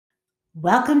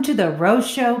Welcome to the Rose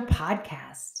Show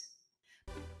podcast.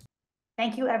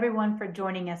 Thank you, everyone, for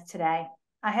joining us today.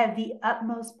 I have the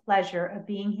utmost pleasure of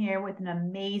being here with an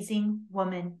amazing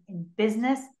woman in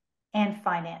business and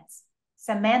finance,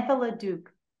 Samantha LaDuc,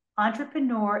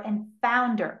 entrepreneur and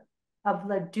founder of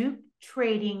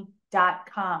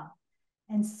LaDucTrading.com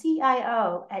and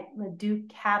CIO at LaDuc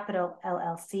Capital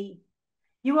LLC.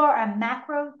 You are a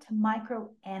macro to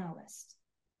micro analyst,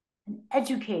 an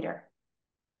educator,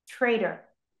 trader.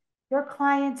 Your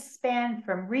clients span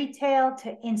from retail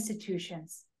to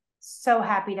institutions. So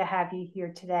happy to have you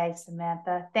here today,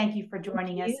 Samantha. Thank you for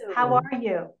joining us. How are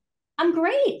you? I'm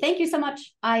great. Thank you so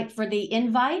much for the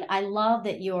invite. I love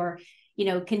that you're,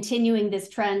 continuing this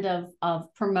trend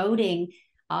of promoting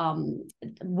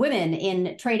women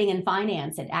in trading and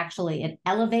finance. It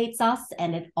elevates us,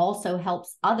 and it also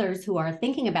helps others who are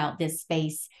thinking about this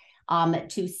space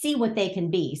to see what they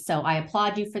can be. So I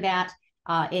applaud you for that.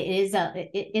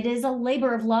 It is a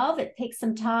labor of love. It takes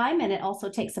some time, and it also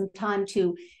takes some time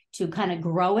to kind of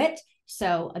grow it.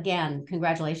 So again,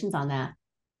 congratulations on that.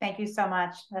 Thank you so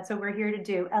much. That's what we're here to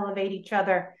do, elevate each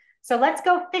other. So let's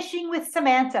go fishing with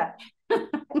Samantha.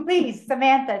 Please,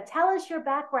 Samantha, tell us your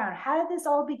background. How did this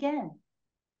all begin?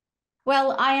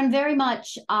 Well, I am very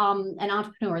much an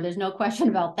entrepreneur. There's no question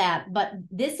about that. But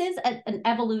this is an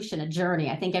evolution, a journey.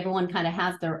 I think everyone kind of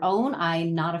has their own.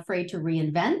 I'm not afraid to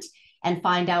reinvent and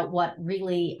find out what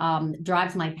really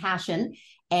drives my passion.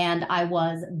 And I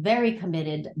was very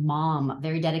committed mom,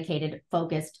 very dedicated,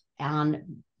 focused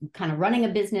on kind of running a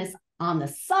business on the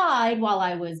side while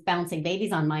I was bouncing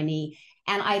babies on my knee.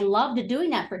 And I loved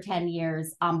doing that for 10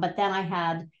 years. But then I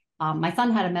had, my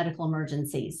son had a medical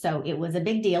emergency. So it was a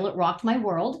big deal. It rocked my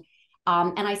world.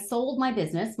 And I sold my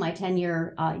business, my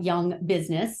 10-year young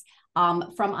business,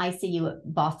 from ICU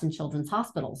at Boston Children's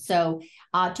Hospital. So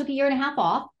took a year and a half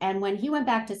off. And when he went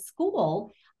back to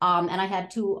school, and I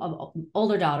had two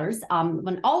older daughters,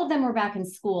 when all of them were back in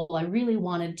school, I really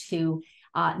wanted to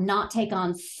not take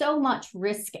on so much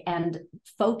risk and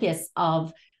focus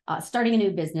of starting a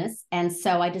new business. And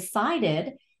so I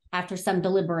decided, after some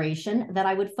deliberation, that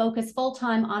I would focus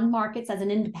full-time on markets as an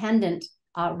independent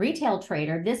retail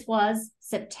trader. This was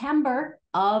September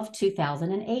of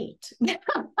 2008.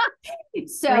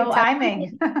 So great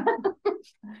timing.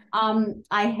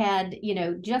 I had,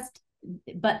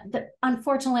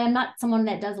 unfortunately, I'm not someone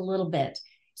that does a little bit.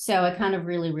 So I kind of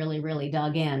really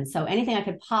dug in. So anything I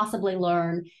could possibly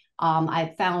learn.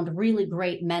 I found really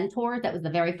great mentors. That was the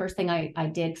very first thing I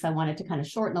did, because I wanted to kind of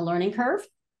shorten the learning curve.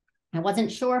 I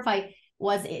wasn't sure if I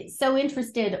was so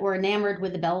interested or enamored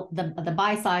with the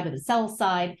buy side or the sell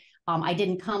side. I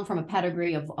didn't come from a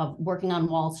pedigree of working on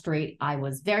Wall Street. I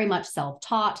was very much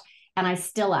self-taught, and I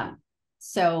still am.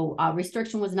 So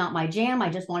restriction was not my jam. I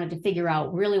just wanted to figure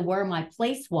out really where my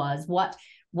place was, what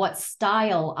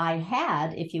style I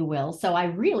had, if you will. So I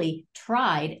really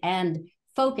tried and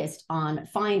focused on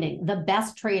finding the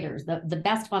best traders, the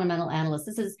best fundamental analysts.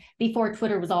 This is before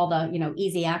Twitter was all the,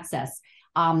 easy access.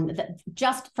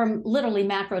 Just from literally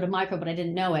macro to micro, but I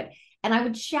didn't know it. And I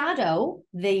would shadow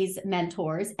these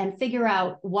mentors and figure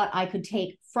out what I could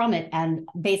take from it and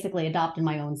basically adopt in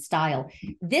my own style.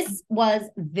 This was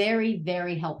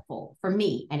very helpful for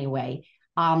me anyway,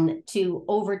 to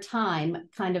over time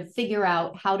kind of figure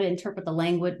out how to interpret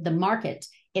the market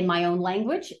in my own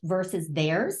language versus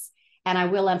theirs. And I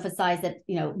will emphasize that,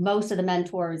 most of the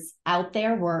mentors out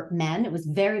there were men. It was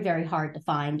very hard to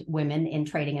find women in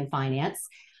trading and finance.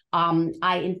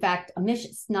 In fact,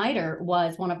 Mish Snyder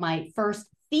was one of my first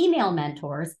female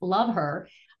mentors. Love her.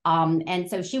 And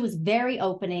so she was very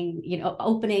opening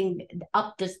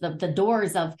up just the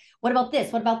doors of what about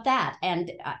this, what about that,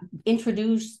 and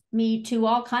introduced me to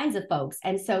all kinds of folks.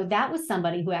 And so that was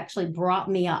somebody who actually brought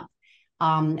me up.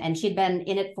 And she'd been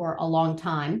in it for a long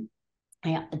time.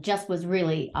 It just was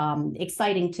really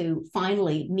exciting to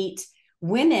finally meet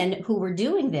women who were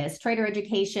doing this, trader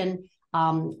education,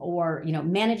 or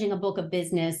managing a book of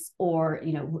business, or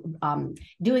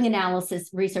doing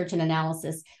research and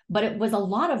analysis. But it was a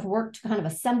lot of work to kind of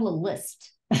assemble a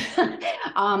list.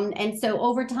 And so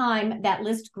over time, that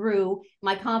list grew,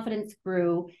 my confidence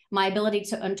grew, my ability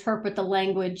to interpret the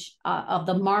language of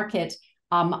the market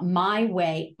my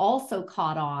way also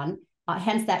caught on.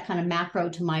 Hence that kind of macro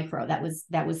to micro. That was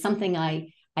something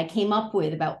I came up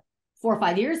with about 4 or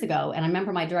 5 years ago. And I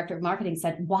remember my director of marketing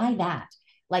said, "Why that?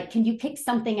 Like, can you pick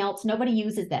something else? Nobody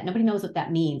uses that. Nobody knows what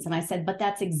that means." And I said, "But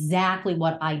that's exactly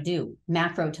what I do.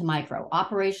 Macro to micro,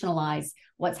 operationalize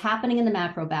what's happening in the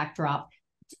macro backdrop,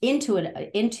 into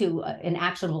an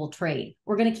actionable trade.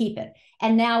 We're going to keep it.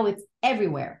 And now it's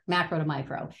everywhere, macro to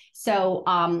micro. So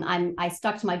I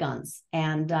stuck to my guns.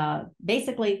 And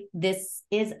basically, this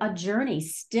is a journey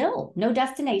still, no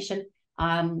destination.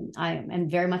 I am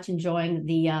very much enjoying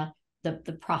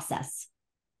the process.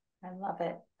 I love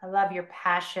it. I love your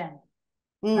passion.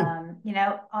 You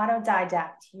know,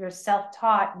 autodidact, you're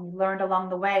self-taught and you learned along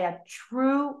the way, a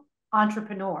true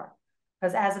entrepreneur.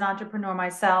 Because as an entrepreneur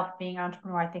myself, being an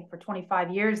entrepreneur, I think for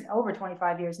 25 years, over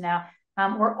 25 years now,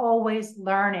 we're always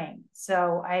learning.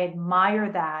 So I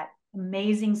admire that.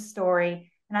 Amazing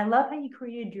story. And I love how you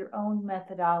created your own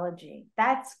methodology.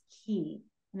 That's key.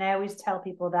 And I always tell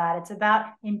people that it's about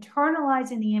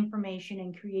internalizing the information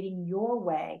and creating your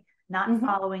way, not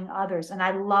following others. And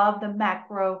I love the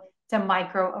macro to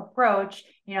micro approach.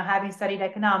 You know, having studied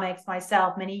economics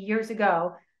myself many years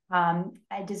ago,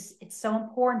 it's so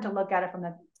important to look at it from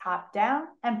the top down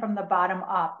and from the bottom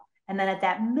up. And then at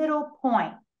that middle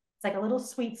point, it's like a little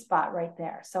sweet spot right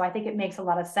there. So I think it makes a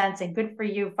lot of sense, and good for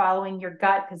you following your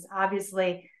gut, because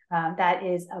obviously that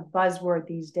is a buzzword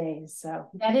these days. So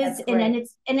that is,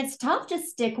 and it's tough to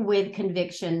stick with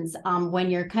convictions when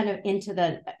you're kind of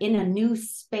in a new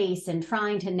space and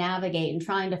trying to navigate and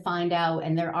trying to find out.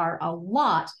 And there are a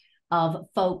lot of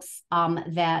folks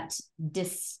that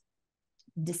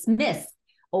dismiss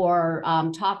or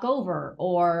talk over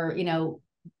or, you know,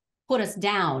 put us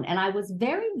down. And I was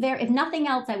very, if nothing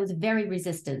else, I was very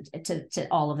resistant to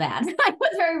all of that. I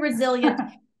was very resilient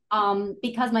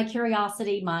because my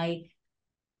curiosity,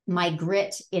 my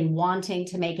grit in wanting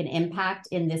to make an impact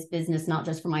in this business, not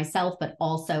just for myself, but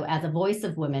also as a voice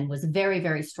of women, was very,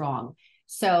 very strong.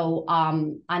 So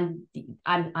I'm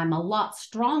a lot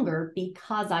stronger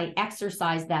because I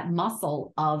exercised that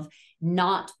muscle of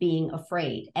not being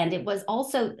afraid. And it was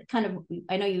also kind of,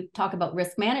 I know you talk about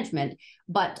risk management,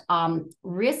 but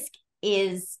risk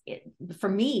is, for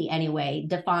me anyway,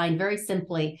 defined very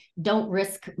simply: don't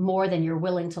risk more than you're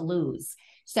willing to lose.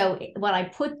 So when I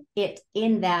put it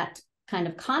in that kind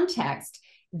of context,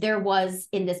 there was,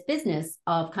 in this business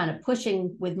of kind of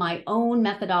pushing with my own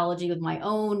methodology, with my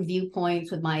own viewpoints,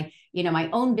 with my, you know, my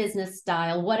own business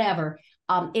style, whatever,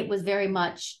 it was very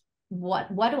much, what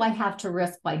do I have to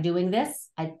risk by doing this?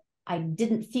 I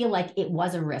didn't feel like it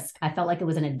was a risk. I felt like it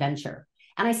was an adventure,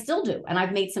 and I still do. And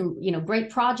I've made some, you know, great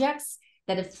projects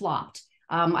that have flopped.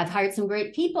 I've hired some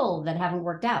great people that haven't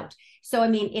worked out. So, I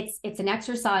mean, it's an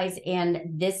exercise, and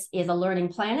this is a learning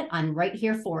planet. I'm right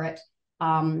here for it.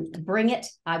 Bring it.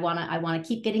 I want to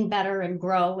keep getting better and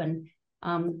grow. And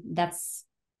that's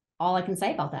all I can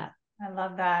say about that. I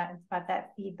love that. It's about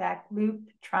that feedback loop,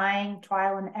 trying,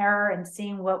 trial and error, and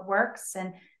seeing what works.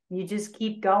 And you just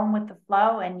keep going with the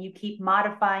flow, and you keep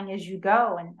modifying as you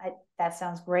go. And that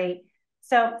sounds great.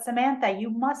 So Samantha,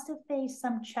 you must have faced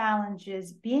some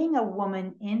challenges being a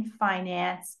woman in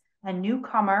finance, a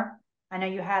newcomer. I know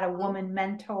you had a woman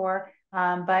mentor,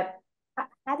 but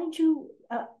how did you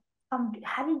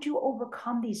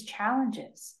overcome these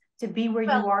challenges to be where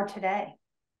you are today?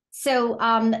 So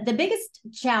the biggest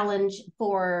challenge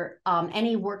for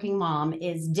any working mom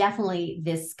is definitely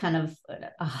this kind of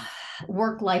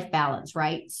work-life balance,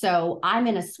 right? So I'm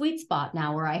in a sweet spot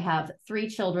now where I have 3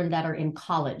 children that are in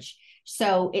college.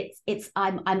 So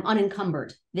I'm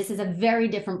unencumbered. This is a very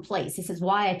different place. This is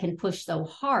why I can push so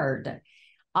hard.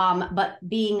 But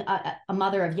being a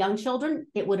mother of young children,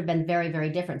 it would have been very, very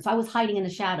different. So I was hiding in the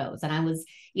shadows, and I was,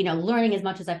 you know, learning as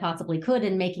much as I possibly could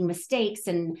and making mistakes,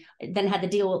 and then had to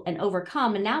deal and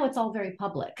overcome. And now it's all very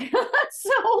public.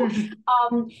 So,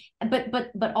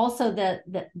 but also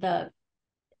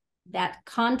that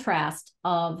contrast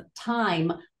of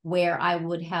time where I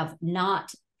would have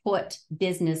not put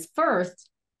business first,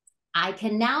 I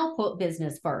can now put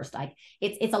business first.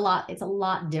 It's a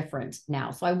lot different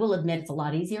now. So I will admit it's a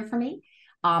lot easier for me.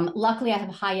 Luckily I have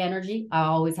high energy. I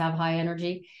always have high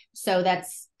energy. So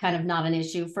that's kind of not an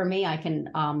issue for me. I can,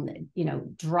 you know,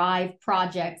 drive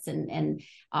projects and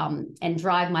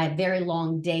drive my very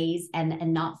long days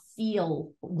and not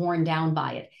feel worn down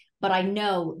by it. But I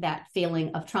know that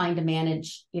feeling of trying to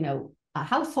manage, you know, a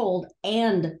household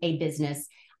and a business,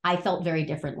 I felt very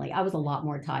differently. I was a lot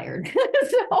more tired.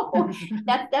 So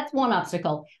that's one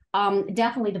obstacle.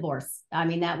 Definitely divorce. I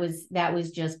mean, that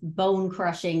was just bone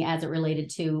crushing as it related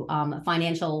to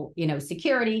financial, you know,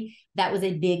 security. That was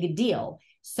a big deal.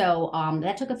 So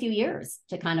that took a few years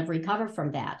to kind of recover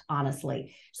from that,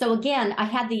 honestly. So again, I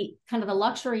had the kind of the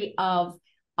luxury of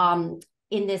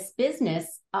in this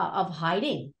business of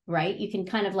hiding, right? You can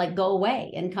kind of like go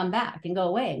away and come back and go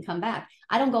away and come back.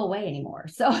 I don't go away anymore.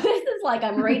 So this is like,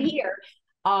 I'm right here.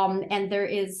 And there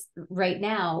is right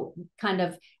now kind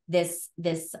of this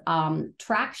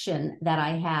traction that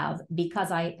I have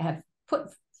because I have put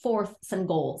forth some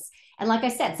goals. And like I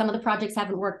said, some of the projects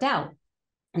haven't worked out.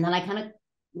 And then I kind of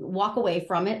walk away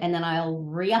from it and then I'll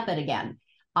re-up it again.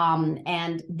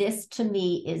 And this to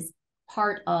me is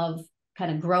part of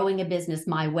kind of growing a business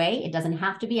my way. It doesn't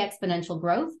have to be exponential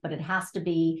growth, but it has to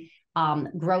be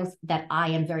growth that I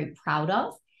am very proud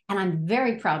of. And I'm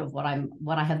very proud of what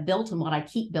I have built and what I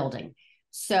keep building.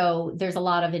 So there's a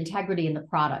lot of integrity in the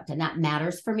product, and that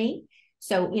matters for me.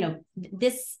 So, you know,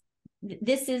 this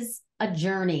is a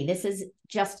journey. This is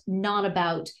just not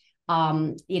about,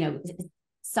 you know,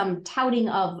 some touting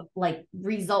of like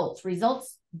results.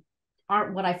 Results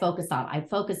aren't what I focus on. I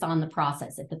focus on the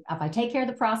process. If I take care of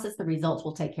the process, the results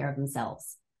will take care of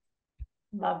themselves.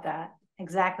 Love that.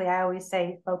 Exactly. I always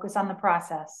say focus on the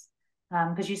process,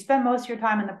 because you spend most of your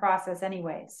time in the process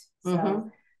anyways.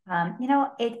 So, you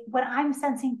know, what I'm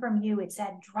sensing from you, it's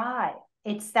that drive.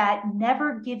 It's that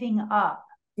never giving up.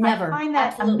 Never. I find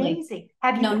that amazing.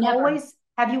 Have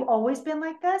you always been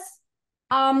like this?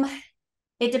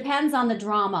 It depends on the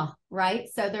drama, right?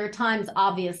 So there are times,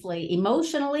 obviously,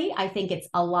 emotionally, I think it's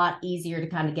a lot easier to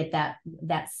kind of get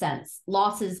that sense.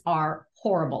 Losses are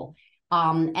horrible.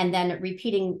 And then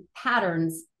repeating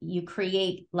patterns, you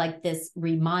create like this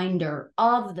reminder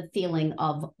of the feeling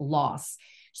of loss.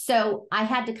 So I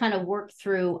had to kind of work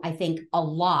through, I think, a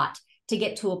lot to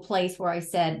get to a place where I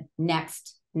said,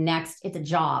 next, it's a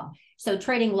job. So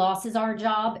trading loss is our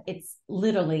job. It's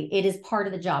literally, it is part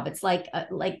of the job. It's like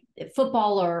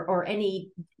football or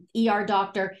any ER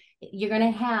doctor. You're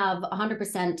going to have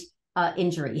 100%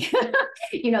 injury.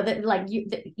 You know, that like you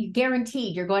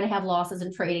guaranteed you're going to have losses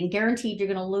in trading. Guaranteed you're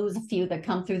going to lose a few that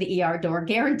come through the ER door.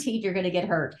 Guaranteed you're going to get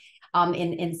hurt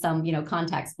in some, you know,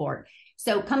 contact sport.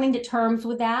 So coming to terms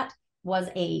with that was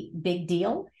a big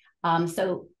deal.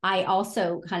 So I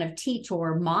also kind of teach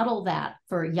or model that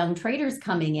for young traders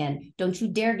coming in. Don't you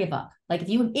dare give up. Like if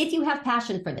you have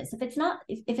passion for this, if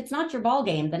it's not your ball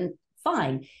game, then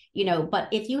fine, you know, but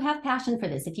if you have passion for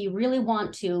this, if you really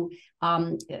want to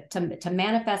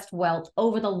manifest wealth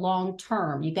over the long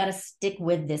term, you got to stick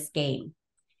with this game.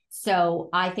 So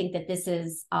I think that this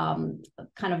is kind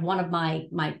of one of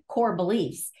my core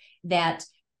beliefs, that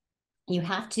you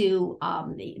have to,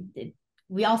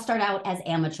 we all start out as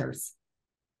amateurs,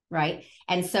 right?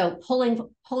 And so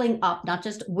pulling up not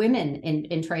just women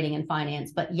in trading and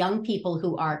finance, but young people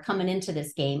who are coming into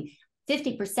this game,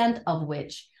 50% of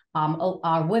which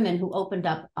are women who opened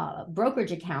up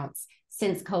brokerage accounts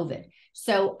since COVID.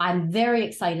 So I'm very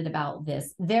excited about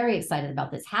this,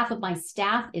 Half of my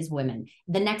staff is women.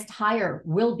 The next hire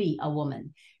will be a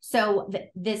woman. So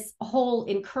this whole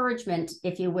encouragement,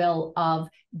 if you will, of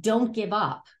don't give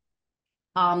up,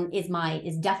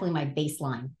 is definitely my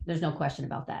baseline. There's no question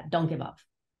about that. Don't give up.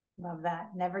 Love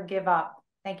that. Never give up.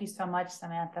 Thank you so much,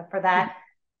 Samantha, for that.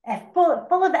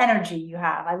 Full of energy you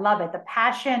have. I love it. The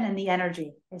passion and the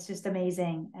energy. It's just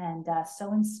amazing and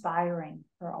so inspiring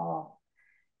for all.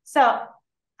 So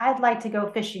I'd like to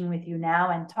go fishing with you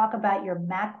now and talk about your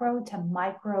macro to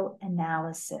micro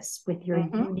analysis with your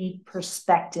unique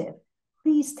perspective.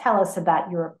 Please tell us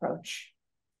about your approach.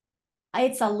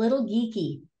 It's a little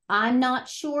geeky. I'm not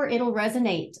sure it'll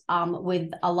resonate with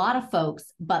a lot of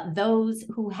folks, but those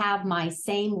who have my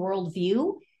same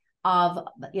worldview of,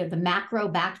 you know, the macro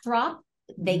backdrop,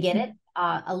 they get it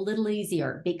a little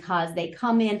easier because they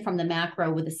come in from the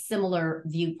macro with a similar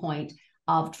viewpoint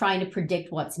of trying to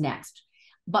predict what's next.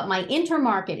 But my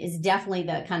intermarket is definitely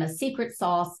the kind of secret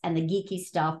sauce and the geeky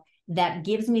stuff that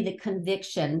gives me the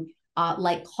conviction,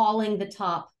 like calling the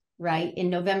top, right, in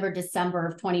November, December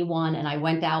of 21. And I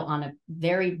went out on a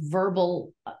very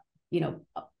verbal, you know,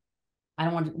 I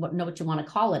don't know what you want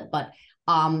to call it, but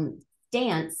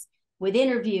stance with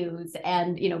interviews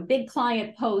and, you know, big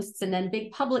client posts and then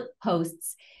big public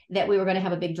posts that we were going to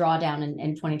have a big drawdown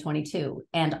in 2022.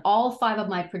 And all 5 of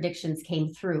my predictions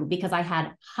came through because I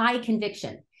had high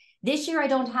conviction. This year, I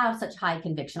don't have such high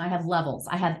conviction. I have levels.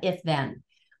 I have if then.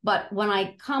 But when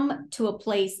I come to a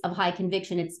place of high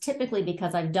conviction, it's typically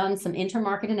because I've done some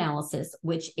intermarket analysis,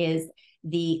 which is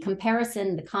the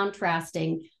comparison, the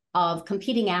contrasting of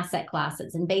competing asset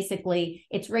classes. And basically,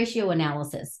 it's ratio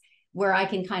analysis, where I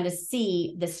can kind of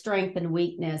see the strength and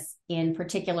weakness in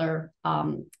particular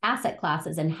asset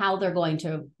classes and how they're going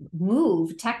to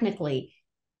technically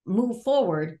move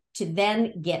forward to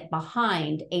then get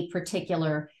behind a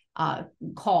particular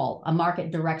call, a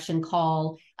market direction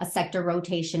call, a sector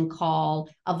rotation call,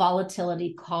 a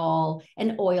volatility call,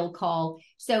 an oil call.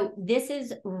 So this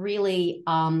is really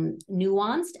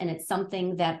nuanced, and it's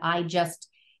something that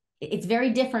it's very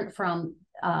different from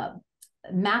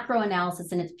macro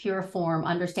analysis in its pure form,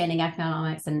 understanding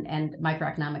economics and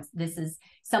microeconomics. This is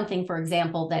something, for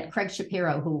example, that Craig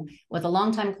Shapiro, who was a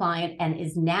longtime client and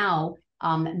is now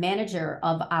manager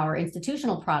of our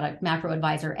institutional product, Macro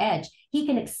Advisor Edge, he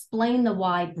can explain the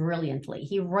why brilliantly.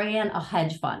 He ran a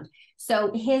hedge fund.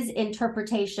 So his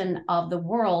interpretation of the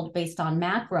world based on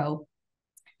macro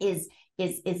is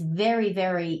very,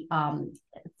 very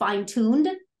fine-tuned,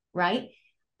 right?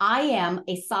 I am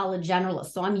a solid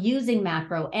generalist. So I'm using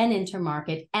macro and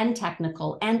intermarket and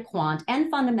technical and quant and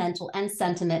fundamental and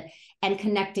sentiment and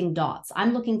connecting dots.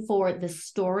 I'm looking for the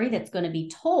story that's going to be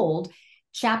told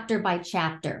chapter by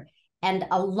chapter. And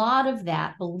a lot of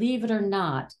that, believe it or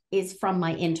not, is from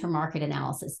my intermarket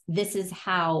analysis. This is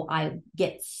how I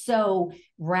get so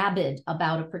rabid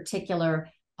about a particular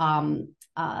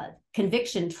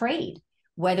conviction trade,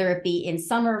 whether it be in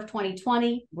summer of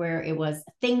 2020, where it was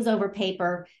things over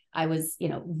paper. I was,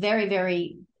 very,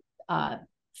 very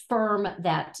firm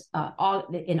that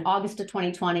in August of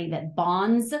 2020, that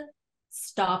bonds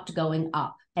stopped going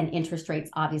up and interest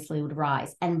rates obviously would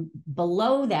rise. And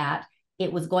below that,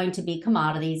 it was going to be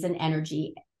commodities and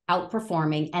energy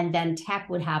outperforming, and then tech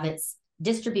would have its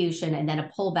distribution and then a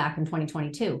pullback in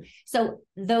 2022. So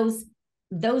those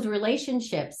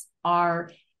relationships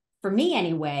are, for me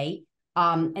anyway,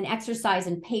 an exercise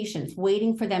in patience,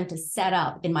 waiting for them to set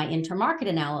up in my intermarket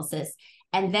analysis.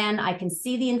 And then I can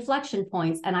see the inflection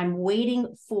points and I'm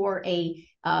waiting for a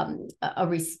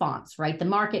response, right? The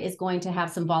market is going to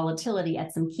have some volatility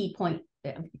at some key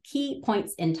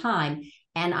points in time.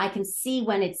 And I can see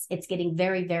when it's getting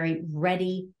very, very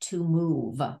ready to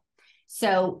move.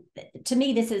 So to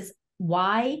me, this is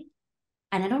why,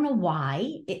 and I don't know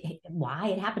why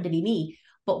it happened to be me,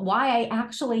 but why I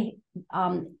actually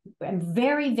am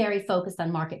very, very focused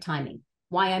on market timing.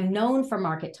 Why I'm known for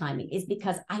market timing is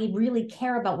because I really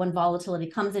care about when volatility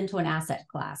comes into an asset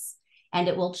class and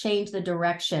it will change the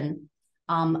direction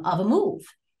of a move.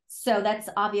 So that's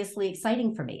obviously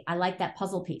exciting for me. I like that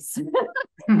puzzle piece.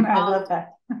 I love that.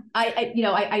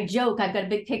 I joke, I've got a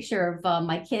big picture of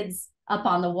my kids up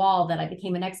on the wall that I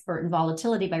became an expert in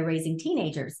volatility by raising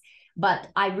teenagers. But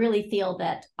I really feel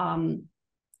that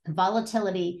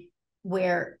volatility,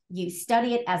 where you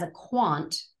study it as a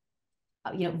quant,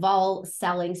 vol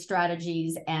selling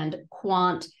strategies and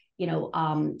quant,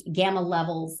 gamma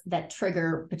levels that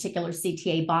trigger particular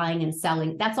CTA buying and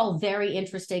selling. That's all very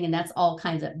interesting. And that's all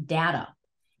kinds of data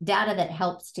that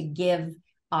helps to give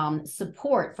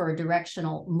support for a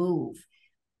directional move.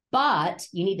 But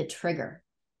you need the trigger.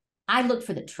 I look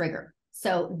for the trigger.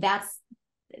 So that's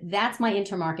my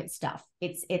intermarket stuff.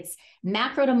 It's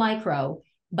macro to micro,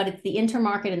 but it's the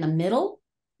intermarket in the middle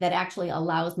that actually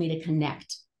allows me to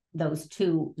connect those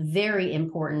two very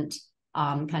important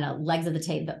kind of legs of the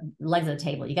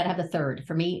table. You got to have the third.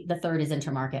 For me, the third is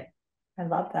intermarket. I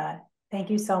love that. Thank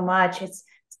you so much.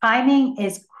 Timing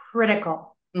is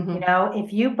critical. Mm-hmm.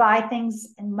 If you buy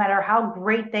things, no matter how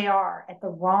great they are, at the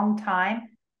wrong time,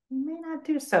 you may not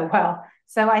do so well.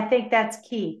 So I think that's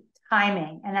key,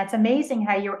 timing. And that's amazing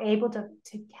how you're able to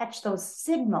catch those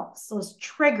signals, those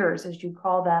triggers, as you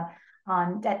call them,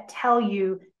 that tell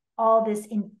you all this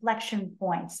inflection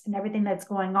points and everything that's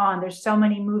going on. There's so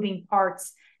many moving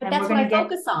parts. But that's what I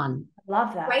focus on. I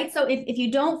love that. Right? So if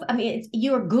you don't,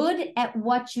 you're good at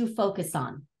what you focus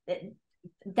on.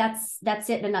 That's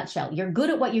it in a nutshell. You're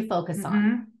good at what you focus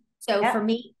on. So for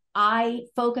me, I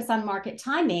focus on market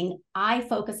timing. I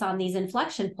focus on these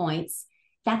inflection points.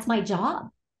 That's my job.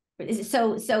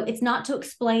 So it's not to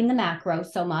explain the macro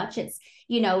so much. It's,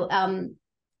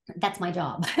 that's my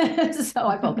job. So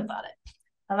I focus on it.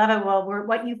 I love it. Well,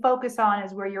 what you focus on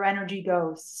is where your energy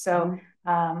goes. So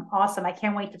awesome. I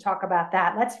can't wait to talk about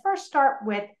that. Let's first start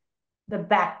with the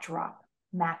backdrop,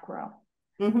 macro.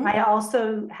 Mm-hmm. I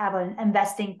also have an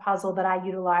investing puzzle that I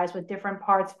utilize with different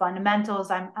parts,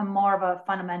 fundamentals. I'm more of a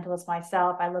fundamentalist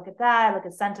myself. I look at that, I look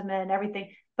at sentiment and everything.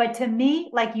 But to me,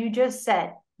 like you just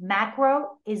said,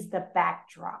 macro is the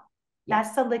backdrop. Yes.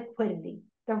 That's the liquidity,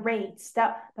 the rates,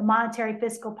 the monetary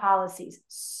fiscal policies.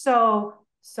 So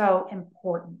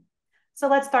important. So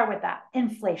let's start with that.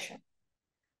 Inflation.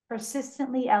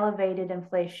 Persistently elevated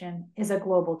inflation is a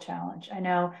global challenge. I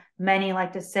know many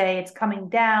like to say it's coming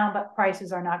down, but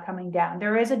prices are not coming down.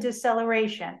 There is a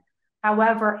deceleration.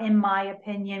 However, in my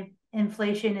opinion,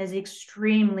 inflation is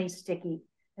extremely sticky,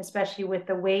 especially with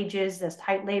the wages, this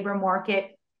tight labor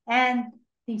market, and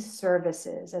these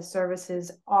services, as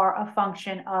services are a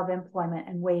function of employment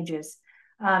and wages.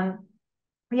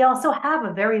 We also have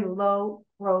a very low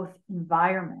growth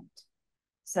environment.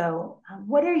 So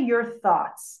what are your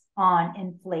thoughts on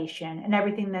inflation and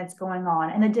everything that's going on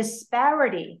and the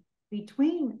disparity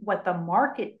between what the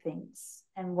market thinks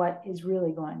and what is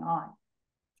really going on?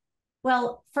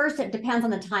 Well, first, it depends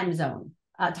on the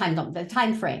the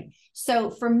time frame. So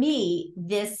for me,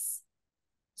 this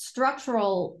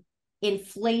structural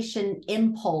inflation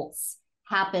impulse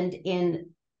happened in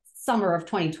summer of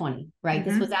 2020, right?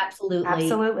 This was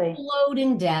absolutely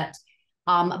exploding debt.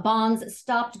 Bonds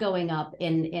stopped going up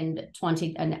in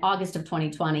August of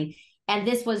 2020. And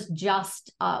this was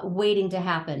just waiting to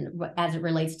happen as it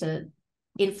relates to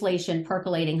inflation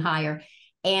percolating higher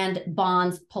and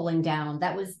bonds pulling down.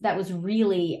 That was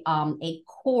really a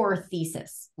core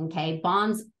thesis. Okay,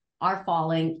 bonds are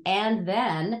falling. And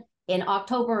then in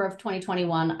October of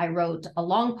 2021, I wrote a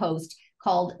long post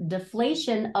called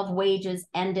 "Deflation of Wages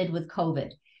Ended with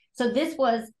COVID." So this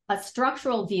was a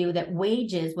structural view that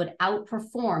wages would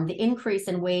outperform the increase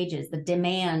in wages, the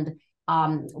demand,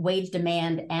 wage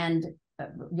demand, and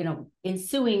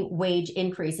ensuing wage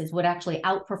increases would actually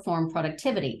outperform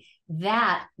productivity.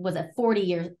 That was a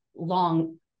 40-year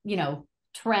long,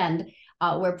 trend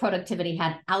where productivity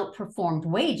had outperformed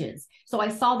wages. So I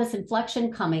saw this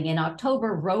inflection coming in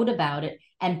October, wrote about it,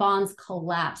 and bonds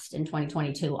collapsed in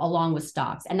 2022 along with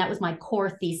stocks. And that was my core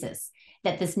thesis,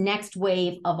 that this next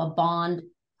wave of a bond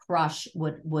crush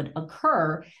would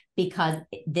occur because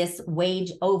this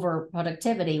wage over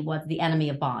productivity was the enemy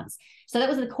of bonds. So that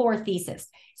was the core thesis.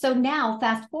 So now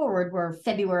fast forward, we're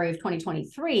February of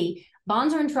 2023,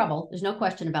 bonds are in trouble. There's no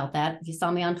question about that. If you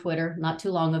saw me on Twitter not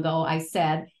too long ago, I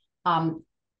said,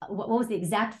 what was the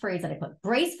exact phrase that I put?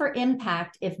 Brace for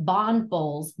impact if bond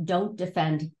bulls don't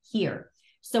defend here.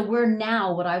 So we're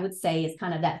now, what I would say is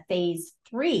kind of that phase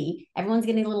 3. Everyone's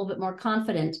getting a little bit more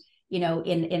confident,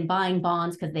 in buying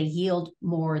bonds because they yield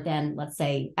more than, let's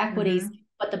say, equities.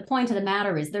 But the point of the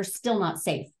matter is they're still not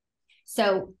safe.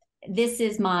 So this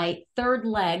is my third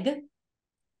leg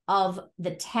of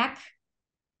the tech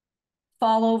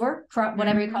fallover,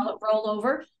 whatever you call it,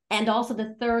 rollover, and also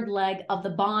the third leg of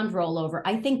the bond rollover.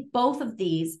 I think both of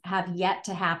these have yet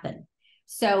to happen.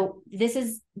 So this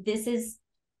is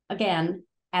again,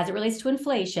 as it relates to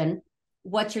inflation,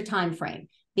 what's your time frame?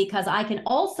 Because I can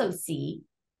also see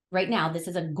right now, this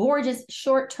is a gorgeous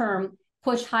short-term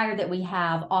push higher that we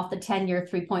have off the 10-year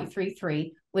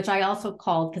 3.33, which I also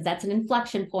called, because that's an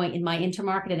inflection point in my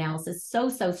intermarket analysis, so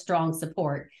strong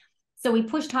support. So we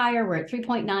pushed higher, we're at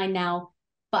 3.9 now,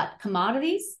 but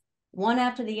commodities, one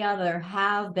after the other,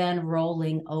 have been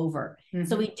rolling over.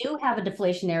 So we do have a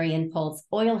deflationary impulse.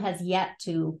 Oil has yet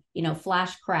to,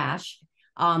 flash crash.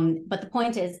 But the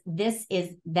point is, this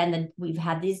is then we've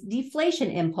had these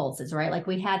deflation impulses, right? Like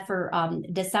we had for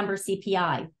December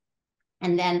CPI,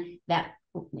 and then that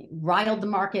riled the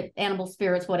market, animal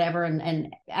spirits, whatever,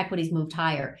 and equities moved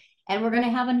higher. And we're going to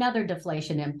have another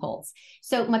deflation impulse.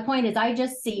 So my point is, I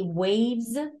just see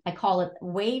waves. I call it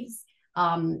waves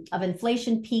of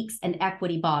inflation peaks and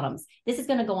equity bottoms. This is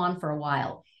going to go on for a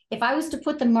while. If I was to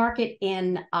put the market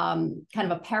in kind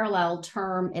of a parallel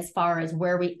term as far as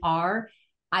where we are,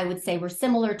 I would say we're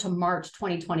similar to March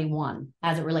 2021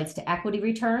 as it relates to equity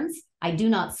returns. I do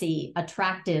not see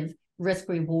attractive risk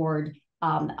reward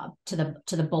to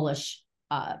the bullish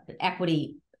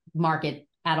equity market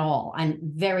at all. I'm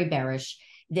very bearish.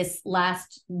 This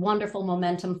last wonderful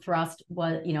momentum thrust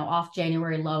was, off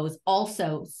January lows,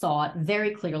 also saw it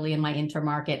very clearly in my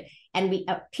intermarket. And we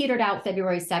petered out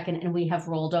February 2nd, and we have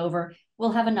rolled over.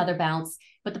 We'll have another bounce.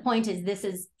 But the point is, this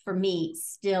is, for me,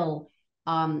 still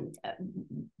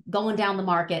going down the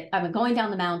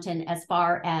mountain as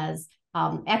far as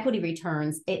equity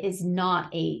returns. It is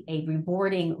not a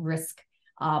rewarding risk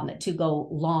to go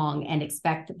long and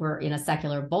expect we're in a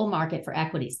secular bull market for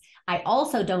equities. I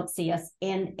also don't see us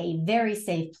in a very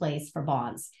safe place for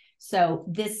bonds. So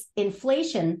this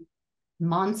inflation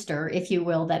monster, if you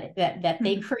will, that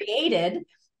they created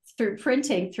through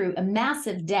printing, through a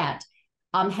massive debt,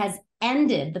 has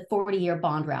ended the 40-year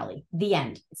bond rally. The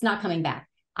end. It's not coming back.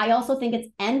 I also think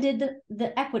it's ended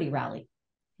the equity rally.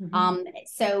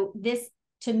 So this,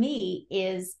 to me,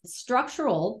 is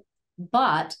structural,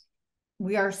 but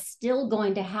we are still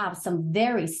going to have some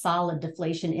very solid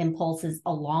deflation impulses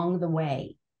along the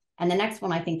way. And the next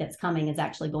one I think that's coming is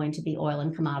actually going to be oil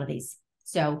and commodities.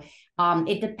 So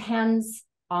it depends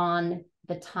on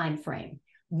the time frame.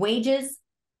 Wages,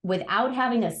 without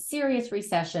having a serious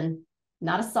recession,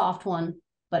 not a soft one,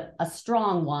 but a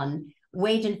strong one,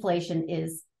 wage inflation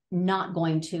is not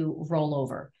going to roll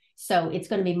over. So it's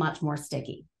going to be much more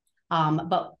sticky.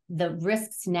 But the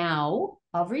risks now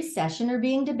of recession are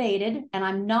being debated, and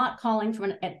I'm not calling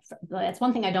for that's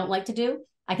one thing I don't like to do.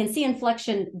 I can see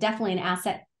inflection definitely in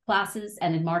asset classes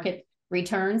and in market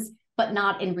returns, but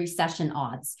not in recession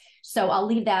odds. So I'll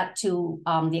leave that to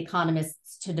the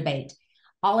economists to debate.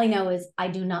 All I know is I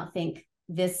do not think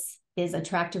this is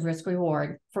attractive risk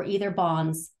reward for either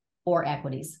bonds or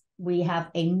equities. We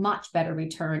have a much better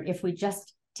return if we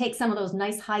just take some of those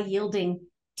nice high yielding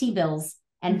T-bills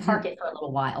and park it for a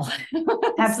little while.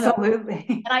 Absolutely.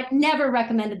 And I've never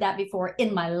recommended that before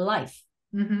in my life.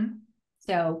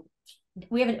 So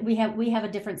we have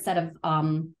a different set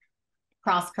of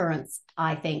cross currents,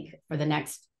 I think, for the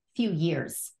next few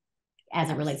years as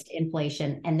it relates to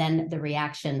inflation, and then the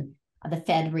reaction, the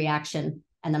Fed reaction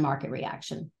and the market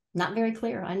reaction. Not very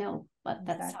clear, I know, but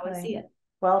that's how I see it.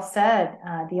 Well said.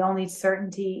 The only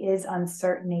certainty is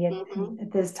uncertainty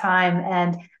at this time.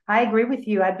 And I agree with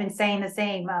you. I've been saying the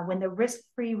same. When the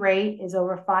risk-free rate is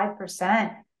over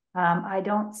 5%, I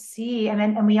don't see,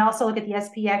 and we also look at the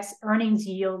SPX earnings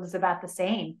yield is about the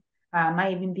same,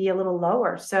 might even be a little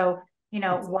lower. So,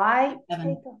 why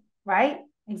take, right?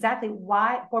 Exactly.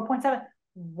 Why 4.7?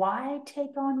 Why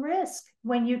take on risk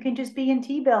when you can just be in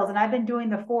T-bills? And I've been doing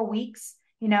the 4 weeks,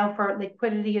 for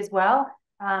liquidity as well.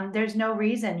 There's no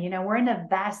reason, we're in a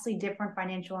vastly different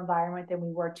financial environment than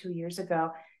we were 2 years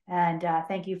ago. And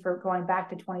thank you for going back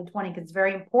to 2020, because it's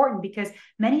very important, because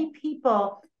many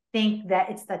people think that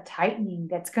it's the tightening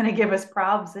that's going to give us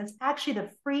problems. It's actually the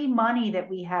free money that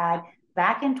we had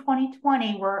back in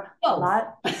 2020 were a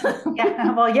lot.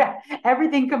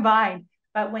 Everything combined.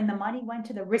 But when the money went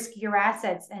to the riskier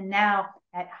assets, and now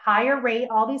at higher rate,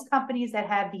 all these companies that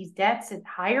have these debts at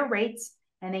higher rates,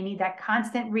 and they need that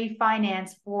constant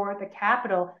refinance for the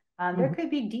capital, there could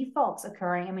be defaults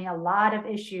occurring. A lot of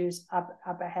issues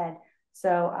up ahead.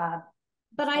 So,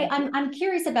 but I'm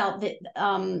curious about the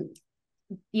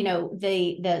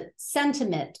the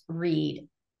sentiment read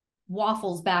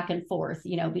waffles back and forth,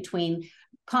 between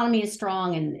economy is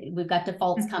strong and we've got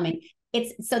defaults coming.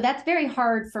 So that's very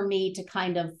hard for me to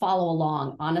kind of follow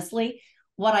along, honestly.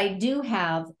 What I do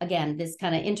have, again, this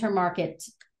kind of intermarket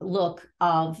look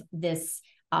of this,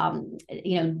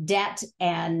 debt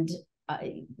and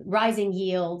rising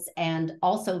yields, and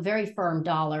also very firm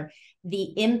dollar.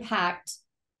 The impact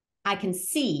I can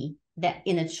see that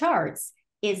in the charts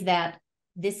is that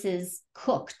this is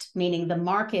cooked, meaning the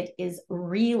market is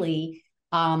really,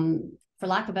 for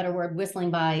lack of a better word,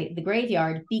 whistling by the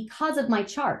graveyard because of my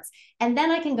charts. And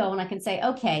then I can go and I can say,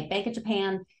 okay, Bank of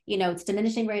Japan, it's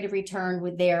diminishing rate of return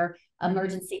with their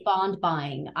emergency bond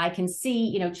buying. I can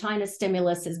see, China's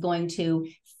stimulus is going to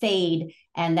fade,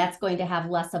 and that's going to have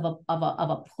less of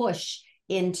a push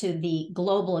into the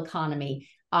global economy.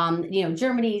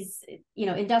 Germany's,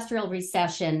 industrial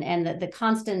recession and the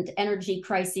constant energy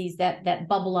crises that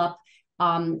bubble up,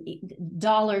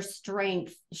 dollar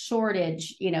strength,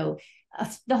 shortage,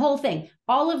 the whole thing.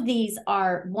 All of these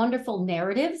are wonderful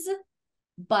narratives,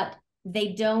 but they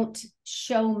don't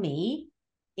show me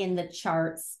in the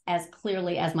charts as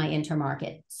clearly as my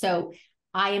intermarket. So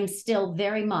I am still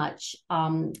very much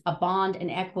a bond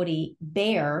and equity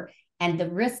bear. And the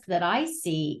risk that I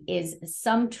see is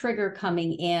some trigger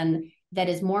coming in that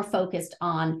is more focused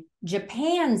on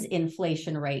Japan's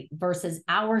inflation rate versus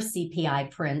our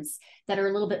CPI prints that are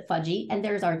a little bit fudgy, and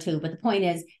theirs are too. But the point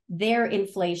is their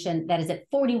inflation that is at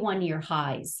 41-year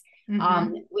highs,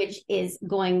 which is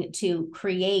going to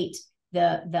create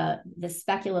the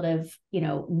speculative,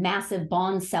 massive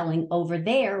bond selling over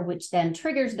there, which then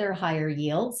triggers their higher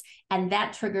yields, and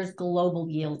that triggers global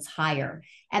yields higher.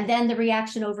 And then the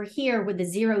reaction over here with the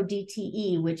zero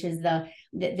DTE, which is the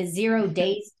 0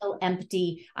 days till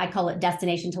empty. I call it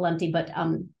destination till empty, but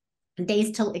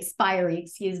days till expiry,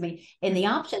 in the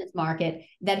options market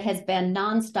that has been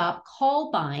nonstop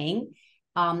call buying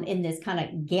in this kind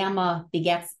of gamma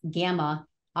begets gamma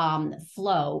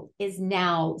flow is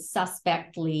now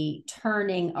suspectly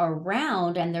turning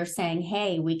around, and they're saying,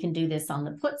 hey, we can do this on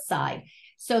the put side.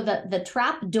 So the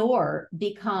trap door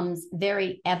becomes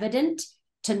very evident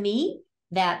to me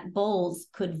that bulls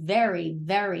could very,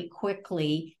 very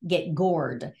quickly get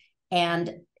gored.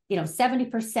 And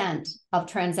 70% of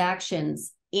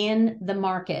transactions in the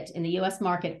market, in the US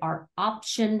market, are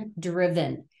option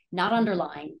driven, not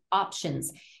underlying,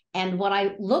 options. And what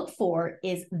I look for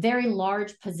is very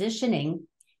large positioning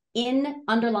in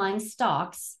underlying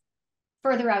stocks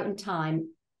further out in time.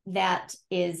 That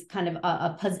is kind of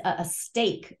a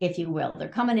stake, if you will. They're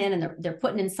coming in and they're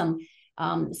putting in some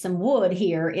wood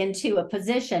here into a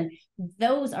position.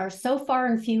 Those are so far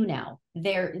and few now.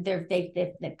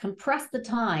 They've compressed the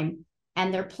time,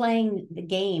 and they're playing the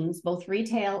games, both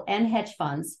retail and hedge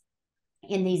funds,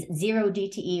 in these 0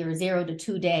 DTE or 0 to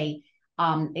 2 day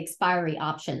expiry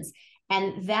options.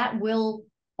 And that will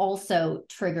also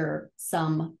trigger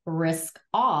some risk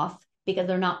off because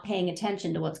they're not paying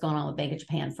attention to what's going on with Bank of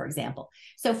Japan, for example.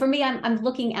 So for me, I'm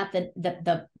looking at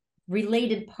the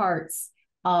related parts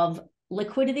of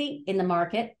liquidity in the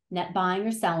market, net buying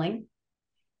or selling,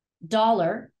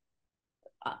 dollar,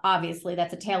 obviously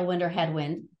that's a tailwind or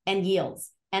headwind, and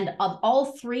yields. And of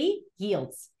all three,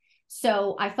 yields.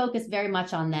 So I focus very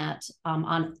much on that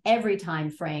on every time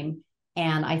frame.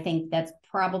 And I think that's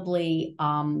probably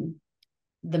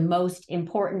the most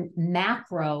important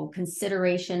macro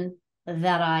consideration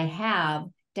that I have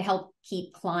to help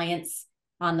keep clients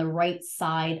on the right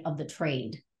side of the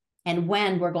trade and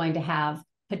when we're going to have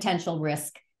potential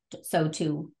risk. So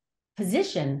to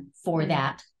position for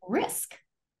that risk.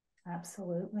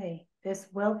 Absolutely. This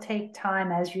will take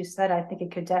time. As you said, I think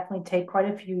it could definitely take quite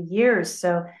a few years.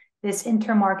 So this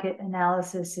intermarket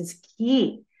analysis is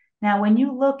key. Now, when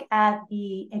you look at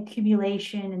the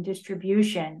accumulation and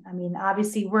distribution, I mean,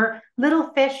 obviously we're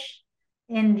little fish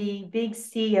in the big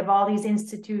sea of all these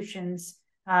institutions.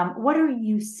 What are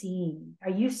you seeing? Are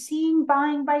you seeing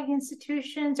buying by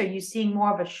institutions? Are you seeing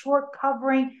more of a short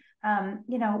covering?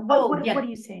 What are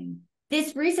you seeing?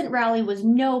 This recent rally was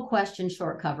no question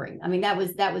short covering. I mean, that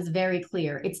was very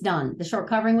clear. It's done. The short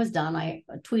covering was done. I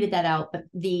tweeted that out. But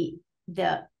the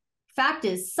fact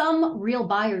is, some real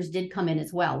buyers did come in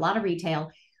as well. A lot of retail,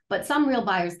 but some real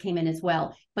buyers came in as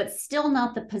well. But still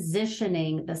not the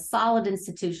positioning, the solid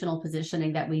institutional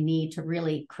positioning that we need to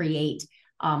really create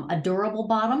a durable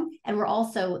bottom. And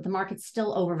the market's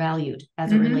still overvalued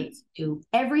as it relates to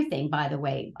everything, by the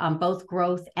way, both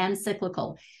growth and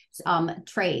cyclical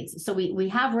trades. So we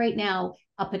have right now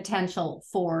a potential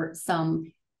for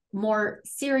some more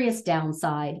serious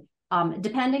downside,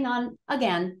 depending on,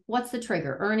 again, what's the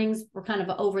trigger? Earnings were kind of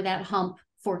over that hump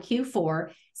for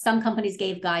Q4. Some companies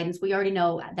gave guidance. We already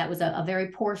know that was a very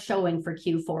poor showing for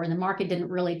Q4, and the market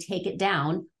didn't really take it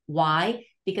down. Why?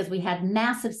 Because we had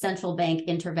massive central bank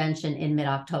intervention in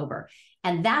mid-October.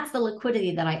 And that's the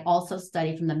liquidity that I also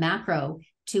study from the macro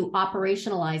to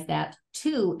operationalize that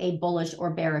to a bullish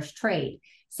or bearish trade.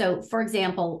 So for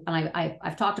example, and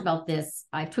I've talked about this,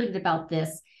 I've tweeted about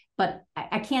this, but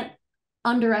I can't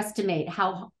underestimate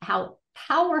how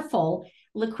powerful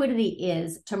liquidity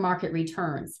is to market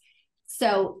returns.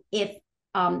 So if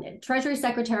Treasury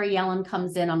Secretary Yellen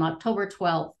comes in on October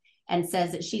 12th and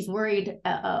says that she's worried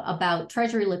about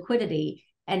Treasury liquidity,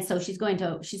 and so she's going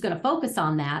to focus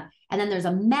on that, and then there's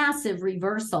a massive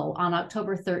reversal on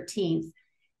October 13th.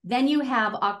 Then you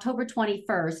have October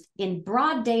 21st in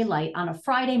broad daylight on a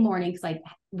Friday morning, because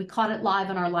we caught it live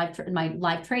in our in my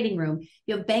live trading room.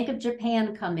 You have Bank of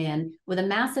Japan come in with a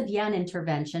massive yen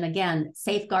intervention, again,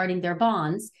 safeguarding their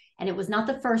bonds. And it was not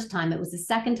the first time, it was the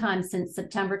second time since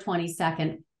September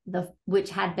 22nd, which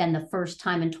had been the first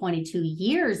time in 22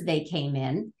 years they came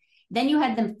in. Then you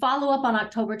had them follow up on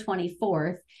October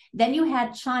 24th. Then you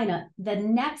had China the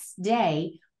next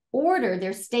day order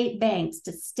their state banks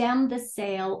to stem the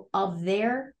sale of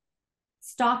their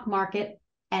stock market,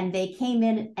 and they came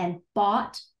in and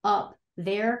bought up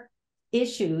their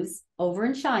issues over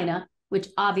in China, which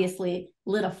obviously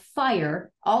lit a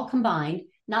fire, all combined,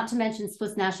 not to mention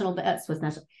SNB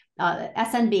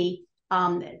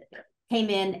came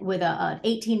in with an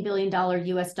 $18 billion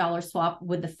US dollar swap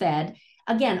with the Fed.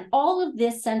 Again, all of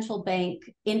this central bank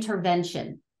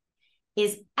intervention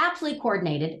is absolutely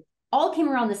coordinated, all came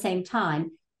around the same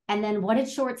time. And then what did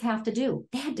shorts have to do?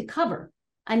 They had to cover.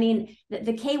 I mean,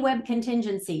 the K-Web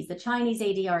contingencies, the Chinese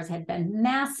ADRs had been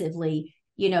massively,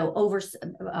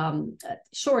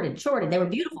 shorted. They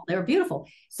were beautiful.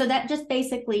 So that just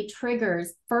basically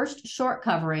triggers first short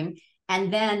covering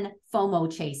and then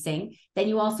FOMO chasing. Then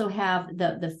you also have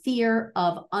the fear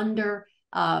of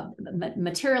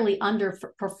materially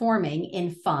underperforming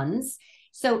in funds.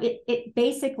 So it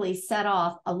basically set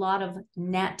off a lot of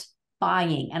net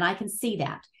buying, and I can see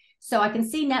that. So I can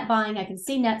see net buying, I can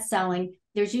see net selling.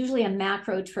 There's usually a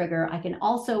macro trigger. I can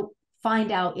also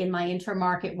find out in my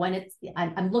intermarket when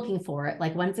I'm looking for it,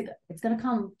 like when it's going to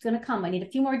come. I need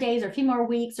a few more days or a few more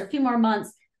weeks or a few more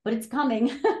months, but it's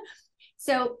coming.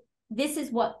 So this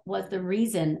is what was the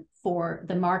reason for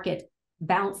the market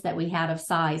bounce that we had of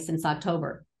size since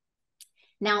October.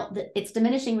 Now, it's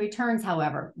diminishing returns,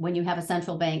 however, when you have a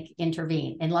central bank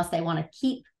intervene, unless they want to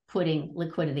keep putting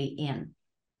liquidity in.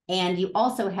 And you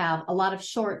also have a lot of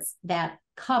shorts that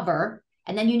cover,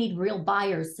 and then you need real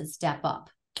buyers to step up.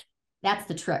 That's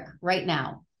the trick right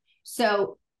now.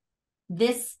 So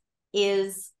this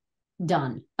is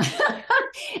done.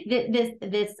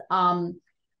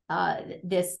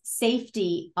 This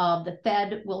safety of the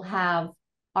Fed will have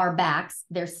our backs.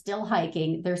 They're still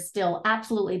hiking. They're still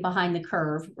absolutely behind the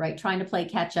curve, right? Trying to play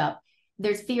catch up.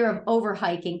 there's fear of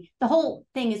overhiking. The whole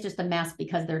thing is just a mess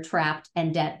because they're trapped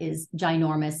and debt is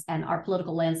ginormous and our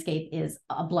political landscape is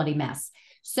a bloody mess.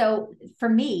 So for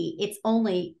me, it's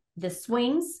only the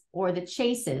swings or the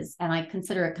chases, and I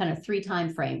consider it kind of 3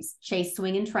 time frames, chase,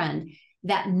 swing, and trend,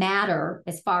 that matter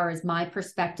as far as my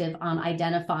perspective on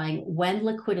identifying when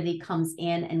liquidity comes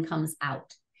in and comes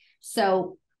out.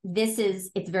 So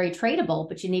it's very tradable,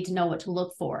 but you need to know what to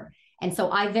look for. And so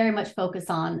I very much focus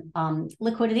on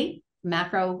liquidity,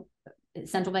 macro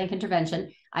central bank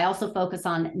intervention. I also focus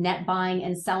on net buying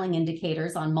and selling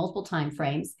indicators on multiple time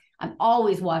frames. I'm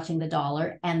always watching the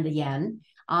dollar and the yen.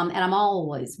 And I'm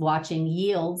always watching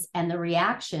yields and the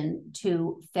reaction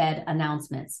to Fed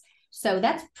announcements. So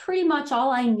that's pretty much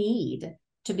all I need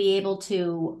to be able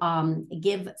to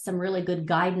give some really good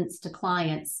guidance to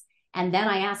clients. And then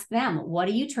I ask them, what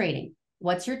are you trading?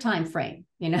 What's your time frame?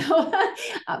 And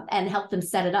help them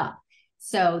set it up.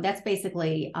 So that's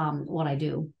basically what I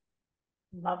do.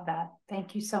 Love that.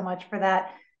 Thank you so much for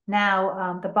that.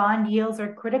 Now, the bond yields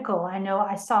are critical. I know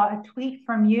I saw a tweet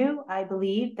from you, I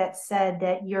believe, that said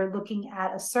that you're looking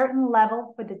at a certain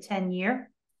level for the 10-year.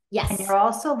 Yes. And you're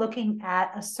also looking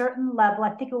at a certain level. I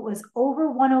think it was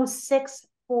over 106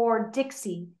 for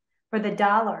Dixie for the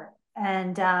dollar.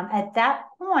 And at that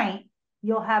point,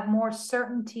 you'll have more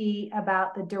certainty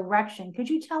about the direction. Could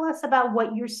you tell us about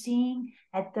what you're seeing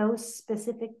at those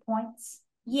specific points?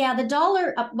 Yeah, the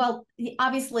dollar, well,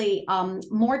 obviously,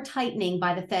 more tightening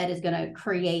by the Fed is going to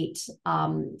create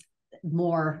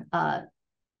more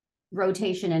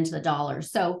rotation into the dollar.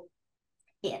 So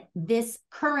this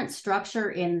current structure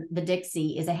in the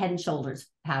Dixie is a head and shoulders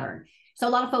pattern. So a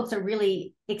lot of folks are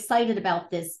really excited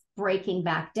about this breaking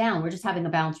back down. We're just having a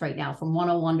bounce right now from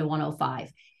 101 to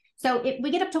 105. So if we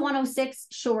get up to 106,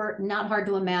 sure, not hard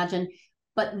to imagine.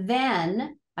 But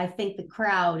then I think the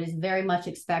crowd is very much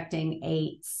expecting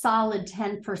a solid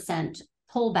 10%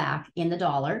 pullback in the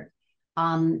dollar.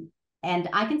 And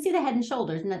I can see the head and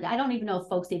shoulders. And I don't even know if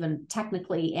folks even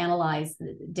technically analyze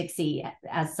Dixie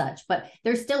as such, but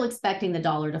they're still expecting the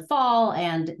dollar to fall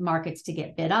and markets to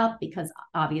get bid up because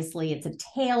obviously it's a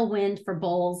tailwind for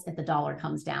bulls if the dollar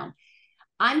comes down.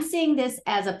 I'm seeing this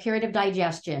as a period of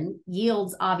digestion.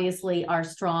 Yields obviously are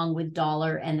strong with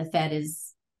dollar, and the Fed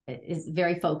is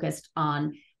very focused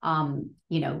on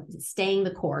staying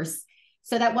the course.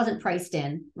 So that wasn't priced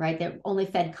in, right? The only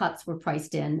Fed cuts were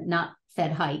priced in, not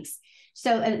Fed hikes.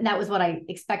 So and that was what I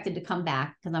expected to come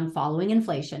back because I'm following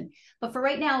inflation. But for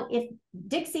right now, if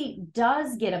Dixie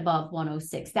does get above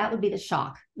 106, that would be the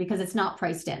shock because it's not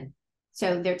priced in.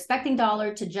 So they're expecting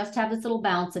dollar to just have this little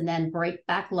bounce and then break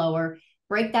back lower,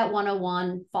 break that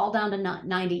 101, fall down to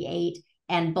 98,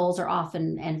 and bulls are off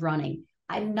and running.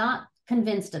 I'm not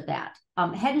convinced of that.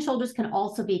 Head and shoulders can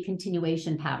also be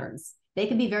continuation patterns. They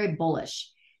can be very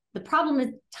bullish. The problem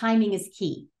is timing is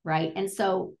key, right? And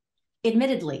so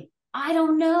admittedly, I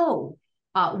don't know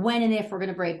when and if we're going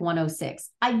to break 106.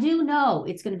 I do know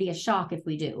it's going to be a shock if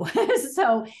we do.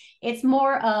 So it's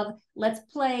more of let's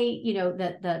play,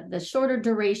 the shorter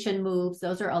duration moves.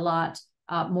 Those are a lot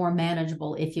more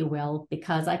manageable, if you will,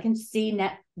 because I can see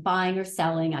net buying or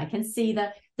selling. I can see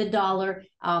the dollar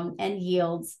and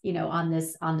yields, on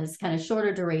this kind of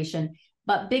shorter duration.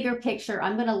 But bigger picture,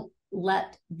 I'm going to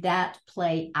let that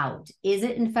play out. Is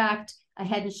it in fact a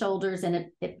head and shoulders and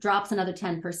it drops another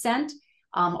 10%?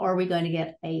 Or are we going to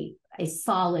get a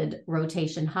solid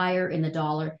rotation higher in the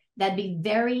dollar? That'd be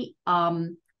very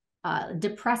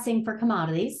depressing for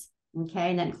commodities. Okay,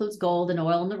 and that includes gold and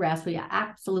oil and the rest. We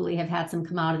absolutely have had some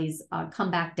commodities come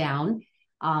back down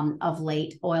of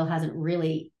late. Oil hasn't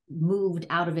really moved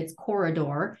out of its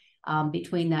corridor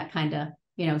between that kind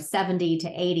of 70 to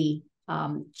 80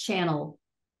 channel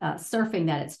surfing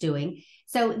that it's doing.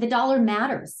 So the dollar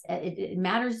matters. It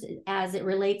matters as it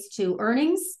relates to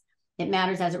earnings. It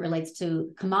matters as it relates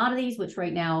to commodities, which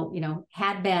right now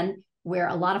had been where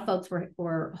a lot of folks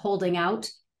were holding out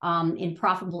in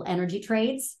profitable energy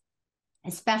trades,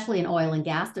 especially in oil and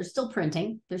gas. They're still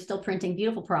printing. They're still printing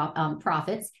beautiful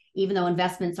profits, even though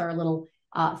investments are a little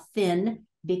thin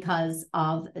because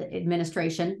of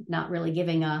administration not really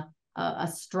giving a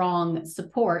strong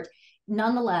support.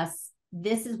 Nonetheless,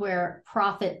 this is where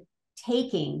profit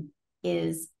taking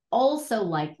is also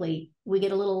likely. We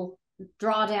get a little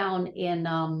drawdown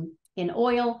in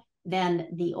oil, then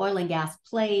the oil and gas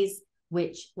plays,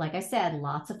 which, like I said,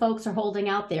 lots of folks are holding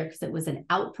out there because it was an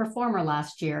outperformer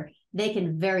last year. They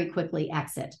can very quickly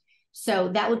exit. So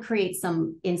that would create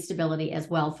some instability as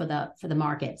well for the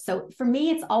market. So for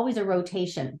me, it's always a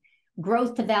rotation,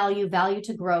 growth to value, value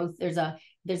to growth. There's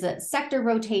a sector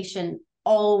rotation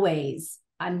always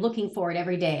I'm looking for it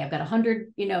every day. I've got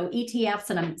 100, ETFs,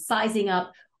 and I'm sizing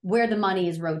up where the money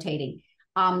is rotating.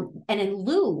 And in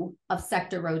lieu of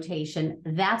sector rotation,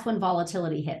 that's when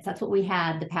volatility hits. That's what we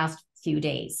had the past few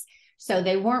days. So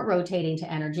they weren't rotating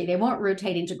to energy. They weren't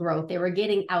rotating to growth. They were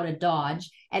getting out of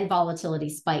Dodge, and volatility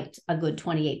spiked a good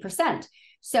 28%.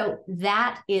 So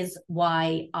that is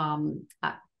why,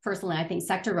 personally, I think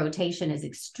sector rotation is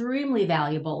extremely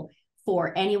valuable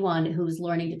for anyone who's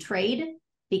learning to trade,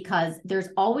 because there's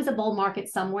always a bull market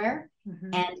somewhere.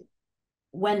 Mm-hmm. And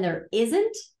when there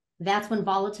isn't, that's when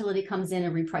volatility comes in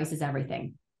and reprices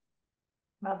everything.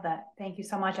 Love that. Thank you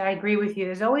so much. I agree with you.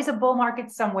 There's always a bull market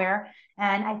somewhere.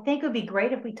 And I think it would be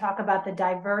great if we talk about the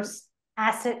diverse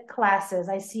asset classes.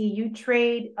 I see you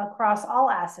trade across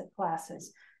all asset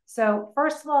classes. So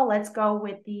first of all, let's go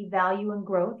with the value and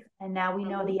growth. And now we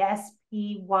know the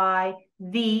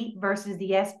SPYV versus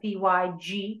the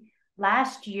SPYG.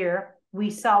 Last year, we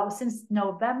saw, since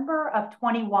November of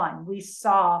 21, we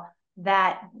saw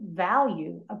that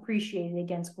value appreciated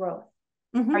against growth.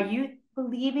 Mm-hmm. Are you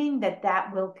believing that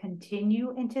that will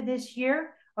continue into this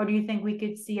year? Or do you think we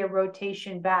could see a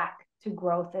rotation back to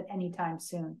growth at any time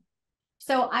soon?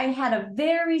 So I had a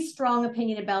very strong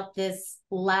opinion about this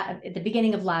at the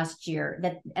beginning of last year,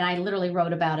 and I literally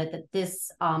wrote about it, that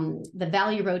this the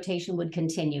value rotation would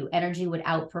continue. Energy would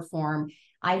outperform.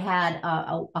 I had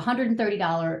a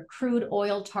 $130 crude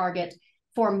oil target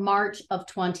for March of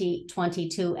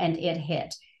 2022, and it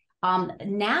hit.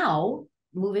 Now,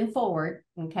 moving forward,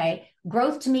 okay,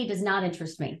 growth to me does not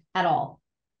interest me at all.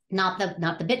 Not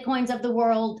the Bitcoins of the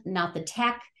world, not the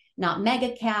tech, not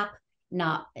mega cap,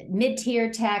 not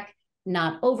mid-tier tech,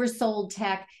 not oversold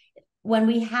tech. When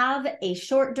we have a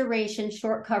short duration,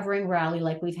 short covering rally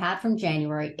like we've had from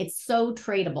January, it's so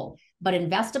tradable, but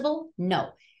investable, no.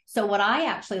 So what I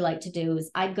actually like to do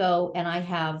is I go and I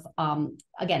have,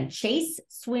 again, chase,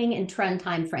 swing, and trend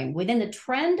time frame. Within the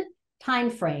trend time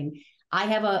frame, I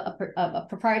have a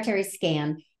proprietary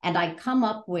scan, and I come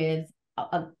up with,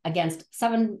 against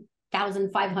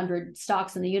 7,500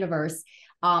 stocks in the universe,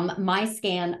 my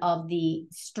scan of the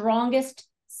strongest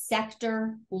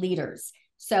sector leaders.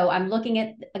 So I'm looking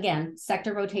at, again,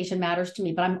 sector rotation matters to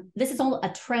me, but this is all a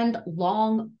trend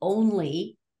long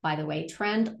only, by the way,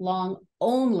 trend long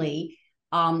only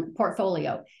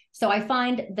portfolio. So I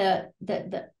find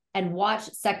and watch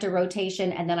sector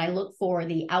rotation, and then I look for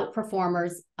the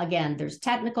outperformers. Again, there's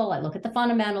technical, I look at the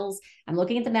fundamentals, I'm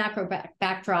looking at the macro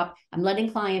backdrop, I'm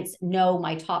letting clients know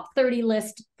my top 30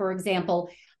 list, for example,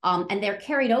 and they're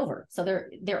carried over. So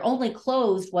they're only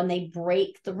closed when they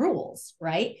break the rules,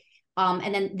 right?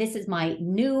 And then this is my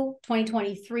new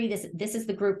 2023. This is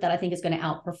the group that I think is going to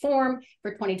outperform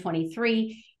for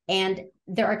 2023. And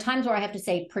there are times where I have to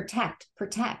say, protect,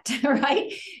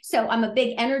 right? So I'm a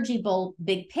big energy bull,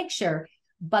 big picture,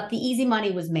 but the easy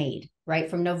money was made, right?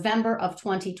 From November of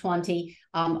 2020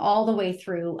 all the way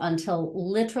through until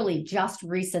literally just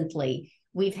recently,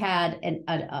 we've had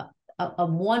a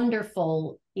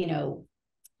wonderful,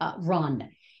 run.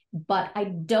 But I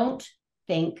don't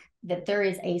think that there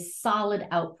is a solid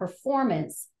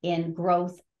outperformance in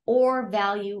growth or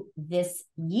value this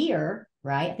year,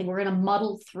 right? I think we're going to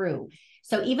muddle through.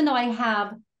 So even though I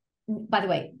have, by the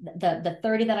way, the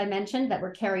 30 that I mentioned that were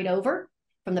carried over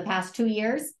from the past 2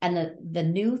 years, and the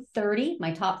new 30,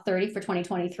 my top 30 for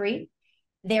 2023,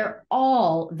 they're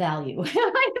all value.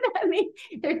 I mean,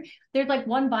 there's like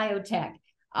one biotech.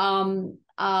 I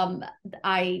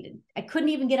couldn't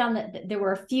even get on there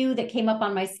were a few that came up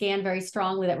on my scan very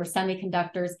strongly that were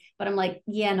semiconductors, but I'm like,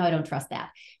 yeah, no, I don't trust that.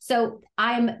 So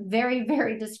I'm very,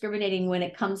 very discriminating when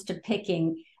it comes to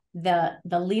picking the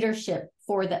leadership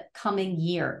for the coming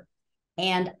year.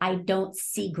 And I don't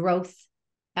see growth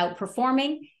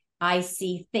outperforming. I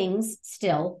see things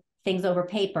over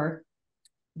paper,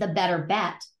 the better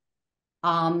bet.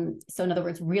 So in other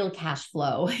words, real cash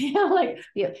flow,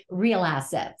 real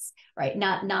assets, right?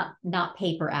 Not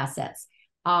paper assets,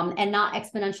 and not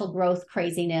exponential growth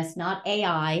craziness, not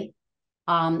AI.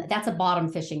 That's a bottom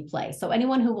fishing play. So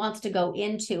anyone who wants to go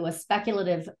into a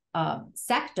speculative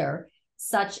sector,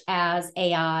 such as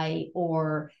AI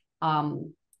or,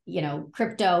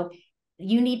 crypto,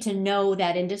 you need to know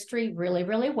that industry really,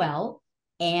 really well,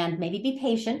 and maybe be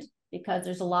patient, because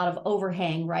there's a lot of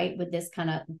overhang, right, with this kind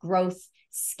of growth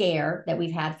scare that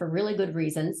we've had for really good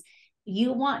reasons.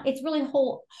 It's really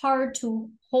hard to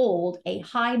hold a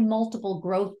high multiple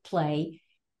growth play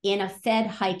in a Fed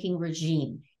hiking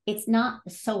regime. It's not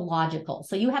so logical.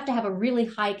 So you have to have a really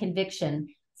high conviction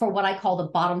for what I call the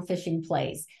bottom fishing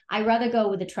plays. I rather go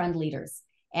with the trend leaders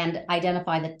and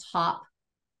identify the top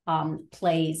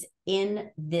plays in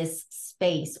this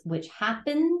space, which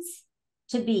happens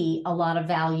to be a lot of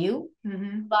value,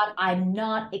 Mm-hmm. but I'm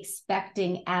not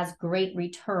expecting as great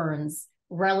returns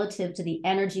relative to the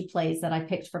energy plays that I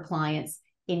picked for clients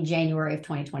in January of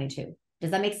 2022. Does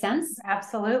that make sense?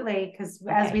 Absolutely. Because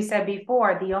Okay. as we said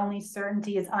before, the only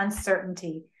certainty is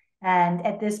uncertainty. And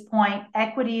at this point,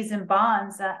 equities and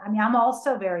bonds, I mean, I'm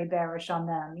also very bearish on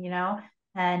them, you know,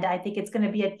 and I think it's going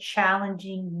to be a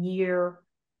challenging year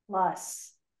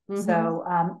plus. Mm-hmm.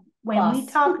 So when we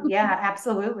talk, yeah,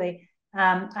 absolutely.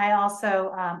 I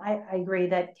also, I agree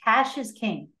that cash is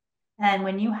king. And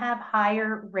when you have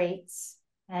higher rates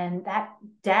and that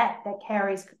debt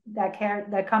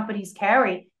that companies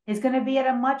carry is going to be at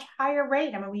a much higher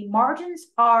rate. I mean, margins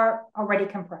are already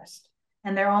compressed,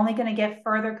 and they're only going to get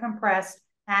further compressed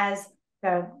as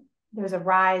there's a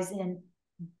rise in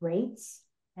rates,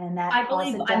 and that I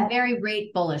believe debt. I'm very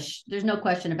rate bullish. There's no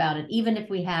question about it. Even if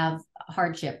we have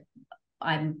hardship,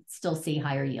 I'm still see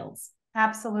higher yields.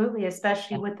 Absolutely,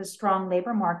 especially with the strong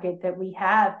labor market that we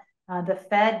have. The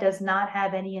Fed does not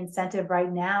have any incentive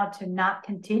right now to not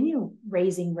continue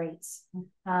raising rates.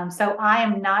 So I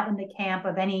am not in the camp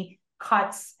of any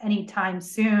cuts anytime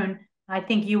soon. I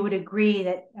think you would agree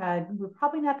that we're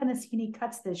probably not going to see any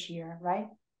cuts this year, right?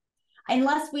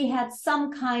 Unless we had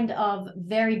some kind of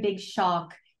very big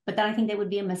shock, but then I think that would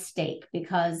be a mistake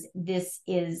because this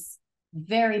is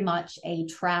very much a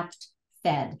trapped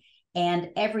Fed.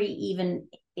 And every even,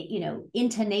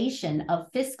 intonation of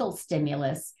fiscal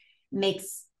stimulus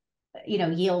makes,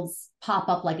 yields pop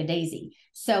up like a daisy.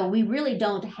 So we really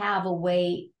don't have a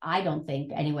way, I don't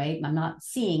think anyway, I'm not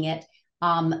seeing it,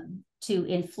 to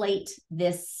inflate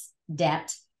this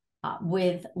debt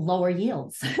with lower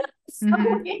yields. So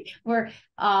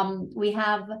we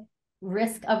have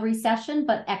risk of recession,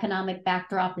 but economic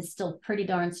backdrop is still pretty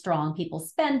darn strong. People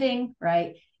spending,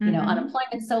 right?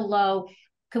 Unemployment so low.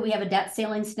 Could we have a debt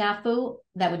ceiling snafu?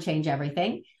 That would change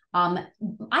everything. I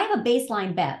have a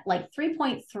baseline bet, like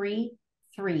 3.33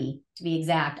 to be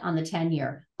exact on the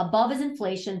 10-year. Above is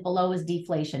inflation, below is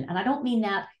deflation. And I don't mean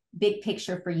that big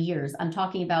picture for years. I'm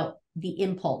talking about the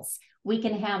impulse. We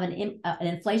can have an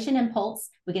inflation impulse.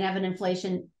 We can have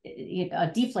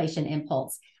a deflation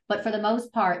impulse. But for the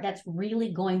most part, that's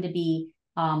really going to be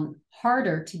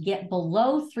harder to get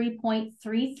below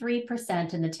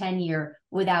 3.33% in the 10-year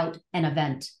without an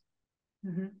event.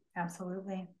 Mm-hmm.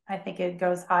 Absolutely. I think it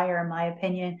goes higher, in my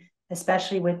opinion,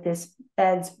 especially with this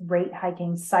Fed's rate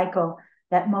hiking cycle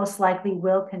that most likely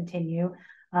will continue.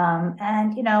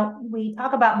 And, we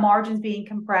talk about margins being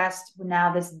compressed.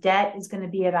 Now this debt is going to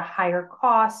be at a higher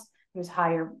cost. There's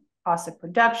higher cost of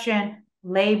production.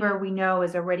 Labor, we know,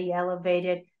 is already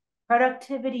elevated.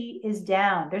 Productivity is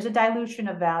down. There's a dilution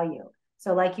of value.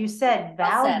 So like you said,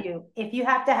 value, if you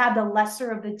have to have the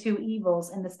lesser of the two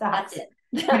evils in the stocks,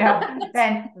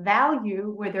 then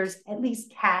value where there's at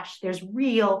least cash, there's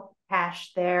real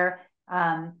cash there,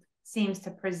 seems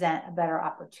to present a better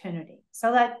opportunity.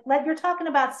 So you're talking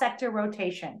about sector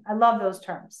rotation. I love those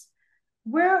terms.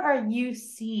 Where are you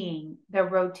seeing the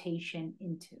rotation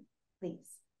into, please?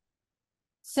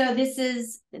 So this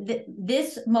is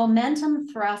this momentum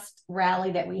thrust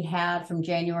rally that we had from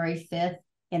January 5th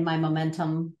in my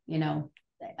momentum,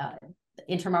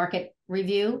 intermarket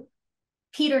review,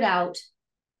 petered out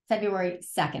February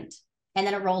 2nd, and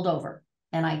then it rolled over.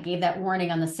 And I gave that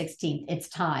warning on the 16th. It's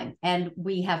time. And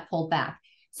we have pulled back.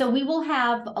 So we will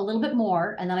have a little bit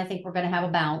more. And then I think we're going to have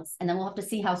a bounce. And then we'll have to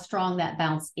see how strong that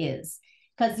bounce is.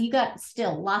 Because you got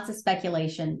still lots of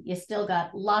speculation. You still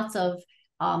got lots of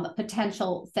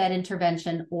potential Fed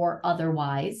intervention or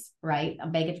otherwise, right?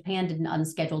 Bank of Japan did an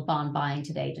unscheduled bond buying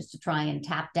today just to try and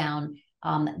tap down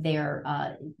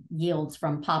their yields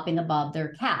from popping above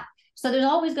their cap. So there's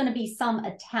always going to be some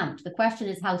attempt. The question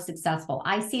is how successful.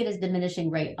 I see it as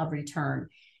diminishing rate of return.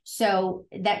 So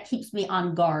that keeps me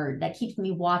on guard. That keeps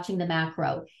me watching the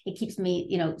macro. It keeps me,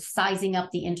 sizing up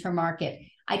the intermarket.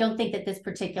 I don't think that this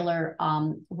particular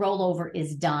rollover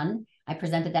is done. I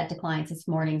presented that to clients this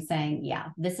morning saying, yeah,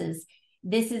 this is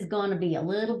going to be a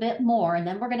little bit more. And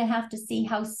then we're going to have to see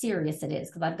how serious it is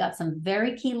because I've got some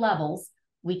very key levels.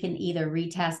 We can either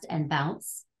retest and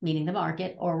bounce, meaning the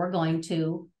market, or we're going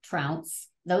to trounce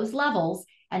those levels.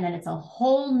 And then it's a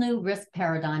whole new risk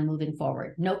paradigm moving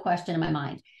forward. No question in my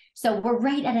mind. So we're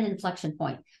right at an inflection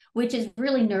point, which is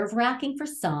really nerve-wracking for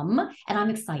some. And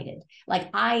I'm excited. Like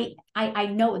I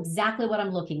know exactly what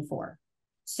I'm looking for.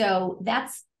 So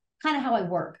that's kind of how I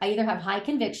work. I either have high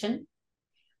conviction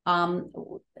and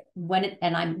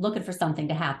I'm looking for something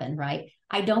to happen, right?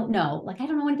 I don't know. Like I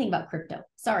don't know anything about crypto.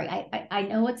 Sorry. I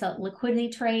know it's a liquidity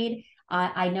trade.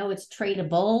 I know it's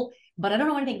tradable, but I don't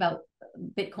know anything about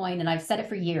Bitcoin, and I've said it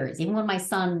for years. Even when my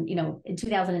son, in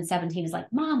 2017 is like,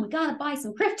 Mom, we got to buy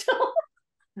some crypto.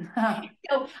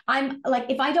 So I'm like,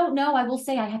 if I don't know, I will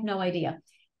say I have no idea.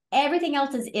 Everything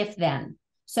else is if then.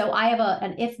 So I have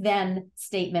an if then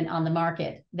statement on the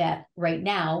market that right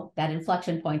now, that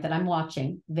inflection point that I'm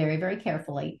watching very, very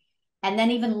carefully. And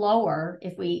then even lower,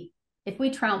 if we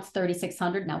trounce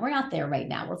 3,600, now we're not there right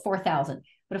now, we're 4,000.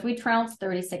 But if we trounce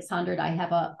 3,600, I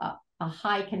have a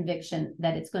high conviction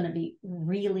that it's going to be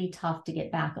really tough to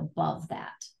get back above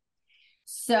that.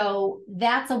 So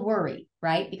that's a worry,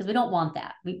 right? Because we don't want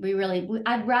that.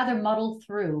 I'd rather muddle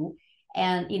through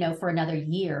and, for another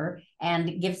year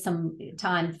and give some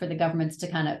time for the governments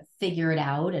to kind of figure it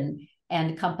out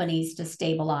and companies to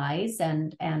stabilize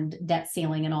and debt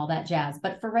ceiling and all that jazz.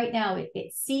 But for right now,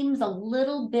 it seems a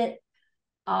little bit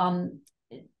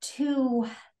too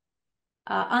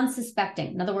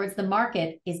unsuspecting. In other words, the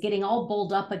market is getting all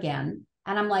bulled up again.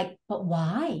 And I'm like, but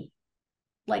why?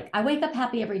 Like, I wake up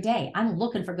happy every day. I'm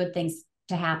looking for good things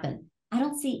to happen. I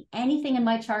don't see anything in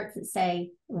my charts that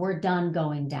say we're done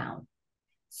going down.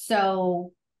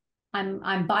 So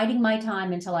I'm biding my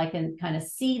time until I can kind of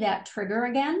see that trigger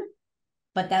again.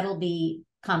 But that'll be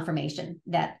confirmation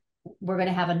that we're going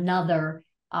to have another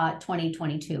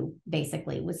 2022,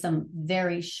 basically, with some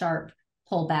very sharp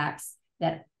pullbacks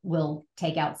that will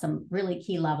take out some really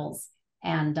key levels.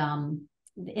 And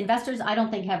investors, I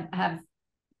don't think have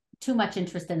too much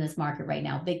interest in this market right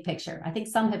now, big picture. I think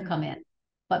some have come in,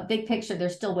 but big picture, they're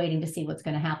still waiting to see what's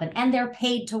going to happen. And they're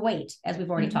paid to wait, as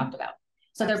we've already talked about.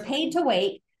 So they're paid to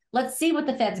wait. Let's see what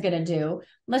the Fed's going to do.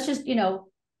 Let's just,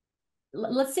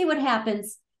 let's see what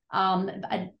happens.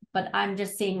 But I'm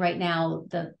just seeing right now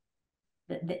the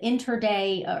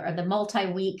intraday or the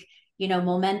multi-week,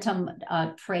 momentum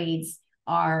trades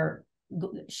are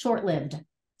short-lived.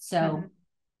 So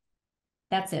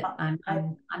that's it. I'm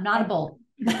not a bull.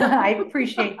 I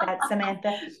appreciate that,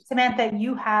 Samantha. Samantha,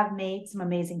 you have made some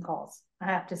amazing calls, I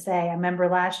have to say. I remember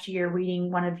last year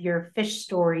reading one of your fish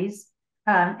stories.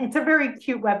 It's a very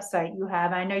cute website you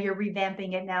have. I know you're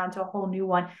revamping it now into a whole new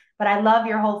one, but I love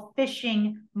your whole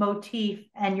fishing motif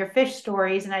and your fish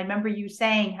stories. And I remember you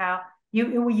saying how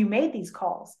you made these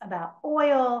calls about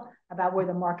oil, about where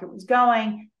the market was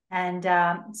going. And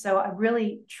so I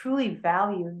really, truly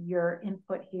value your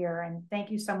input here. And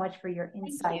thank you so much for your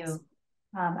insights.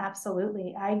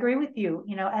 Absolutely. I agree with you.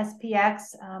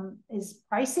 SPX is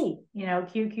pricey.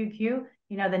 QQQ,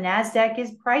 the NASDAQ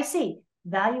is pricey.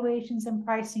 Valuations and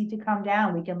price need to come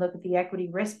down. We can look at the equity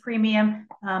risk premium,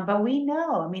 but we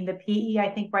know, the PE, I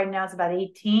think right now is about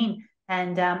 18,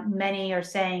 and many are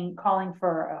calling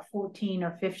for a 14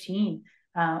 or 15.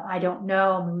 I don't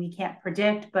know. We can't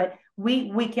predict, but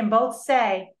we can both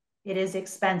say it is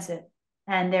expensive,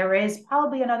 and there is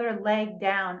probably another leg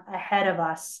down ahead of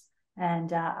us.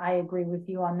 And I agree with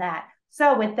you on that.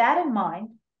 So with that in mind,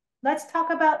 let's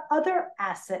talk about other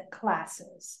asset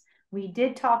classes. We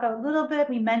did talk a little bit,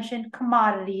 we mentioned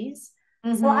commodities.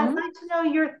 So I'd like to know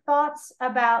your thoughts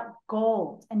about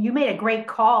gold. And you made a great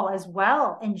call as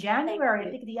well in January. I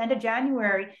think at the end of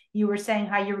January, you were saying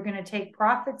how you were going to take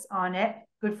profits on it.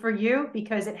 Good for you,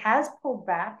 because it has pulled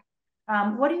back.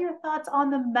 What are your thoughts on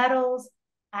the metals,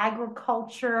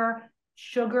 agriculture,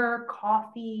 sugar,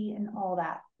 coffee, and all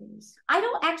that, please? I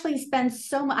don't actually spend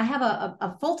so much. I have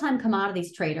a full-time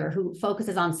commodities trader who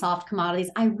focuses on soft commodities.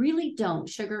 I really don't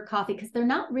sugar, coffee, because they're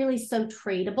not really so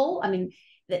tradable.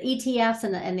 The ETFs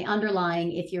and the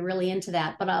underlying, if you're really into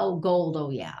that. But gold, oh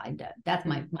yeah, that's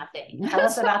my thing. Tell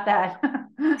us about that.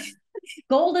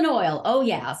 Gold and oil, oh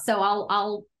yeah. So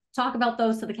I'll talk about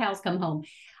those till the cows come home.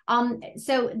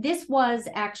 So this was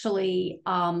actually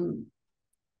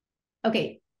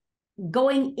okay.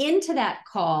 Going into that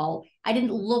call, I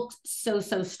didn't look so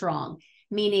strong,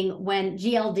 meaning when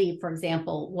GLD, for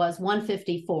example, was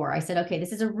 154, I said, okay,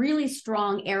 this is a really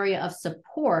strong area of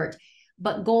support,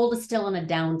 but gold is still in a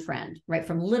downtrend, right?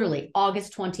 From literally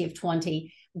August 20 of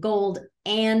 20, gold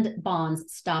and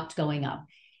bonds stopped going up.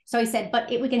 So I said, but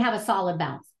we can have a solid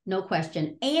bounce, no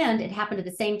question. And it happened at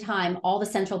the same time, all the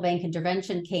central bank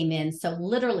intervention came in. So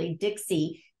literally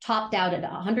Dixie topped out at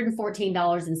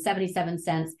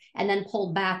 $114.77 and then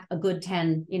pulled back a good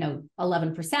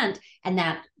 11%. And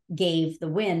that gave the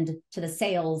wind to the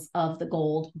sails of the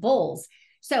gold bulls.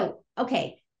 So,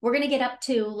 okay, we're going to get up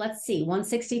to, let's see,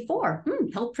 164.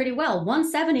 Held pretty well.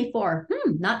 174.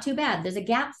 Not too bad. There's a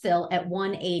gap fill at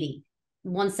 180,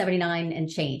 179 and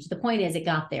change. The point is it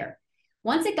got there.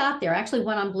 Once it got there, I actually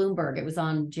went on Bloomberg. It was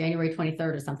on January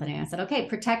 23rd or something. And I said, okay,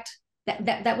 protect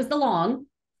that was the long.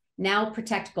 Now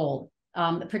protect gold,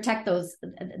 protect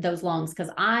those longs,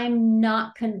 because I'm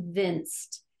not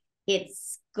convinced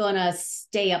it's gonna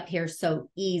stay up here so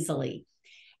easily.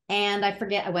 And I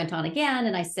forget, I went on again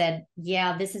and I said,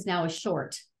 yeah, this is now a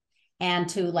short. And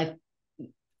to like,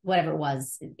 whatever it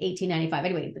was, 1895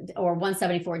 anyway, or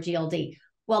 174 GLD.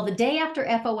 Well, the day after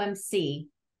FOMC,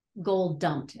 gold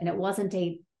dumped, and it wasn't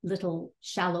a little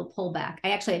shallow pullback. I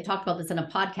actually had talked about this in a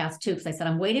podcast too, because I said,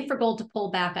 I'm waiting for gold to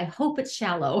pull back. I hope it's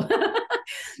shallow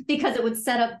because it would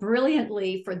set up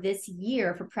brilliantly for this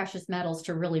year for precious metals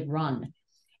to really run.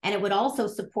 And it would also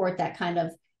support that kind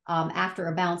of, after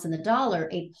a bounce in the dollar,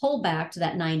 a pullback to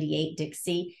that 98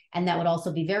 Dixie. And that would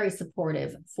also be very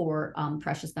supportive for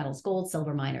precious metals, gold,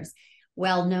 silver miners.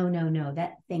 Well, no,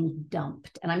 that thing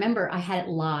dumped. And I remember I had it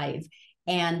live.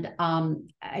 And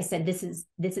I said, this is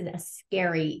a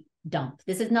scary dump.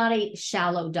 This is not a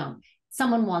shallow dump.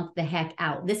 Someone wants the heck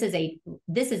out. This is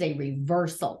a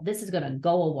reversal. This is going to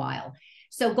go a while.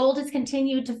 So gold has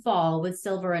continued to fall with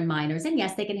silver and miners. And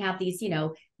yes, they can have these,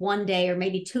 1 day or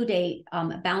maybe 2 day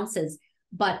bounces.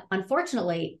 But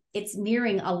unfortunately, it's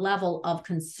nearing a level of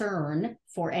concern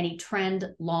for any trend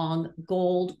long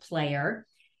gold player.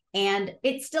 And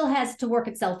it still has to work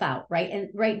itself out, right? And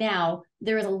right now,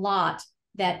 there is a lot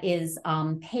that is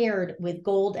paired with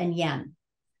gold and yen.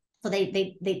 So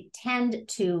they tend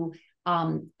to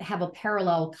have a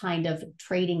parallel kind of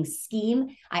trading scheme.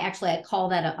 I call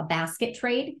that a basket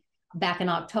trade. Back in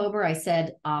October, I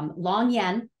said long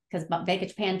yen, because Bank of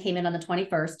Japan came in on the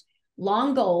 21st,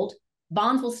 long gold,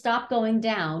 bonds will stop going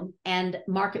down and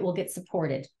market will get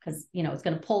supported because, it's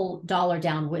going to pull dollar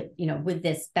down with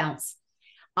this bounce.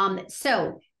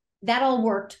 So that all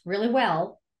worked really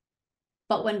well.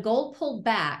 But when gold pulled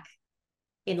back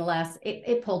in the last,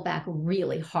 it pulled back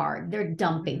really hard. They're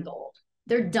dumping gold.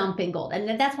 They're dumping gold.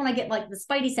 And that's when I get like the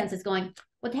spidey senses going,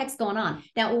 what the heck's going on?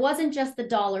 Now, it wasn't just the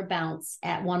dollar bounce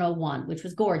at 101, which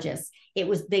was gorgeous. It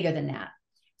was bigger than that.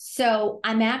 So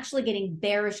I'm actually getting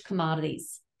bearish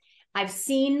commodities. I've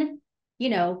seen,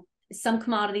 some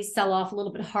commodities sell off a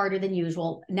little bit harder than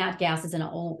usual. Nat gas is in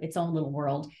its own little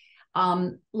world.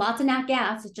 Lots of nat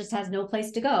gas, it just has no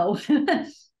place to go.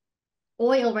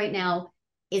 Oil right now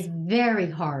is very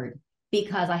hard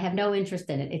because I have no interest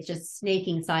in it. It's just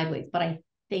snaking sideways, but I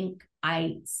think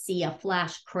I see a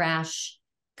flash crash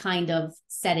kind of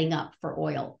setting up for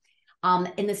oil.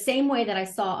 In the same way that I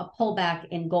saw a pullback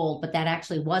in gold, but that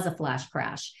actually was a flash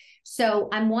crash. So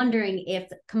I'm wondering if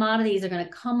commodities are going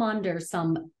to come under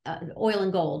some, oil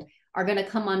and gold are going to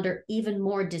come under even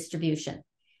more distribution.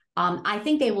 I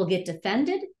think they will get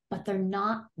defended, but they're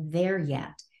not there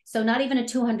yet. So not even a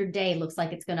 200-day looks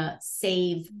like it's going to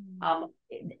save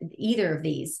either of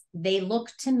these. They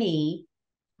look to me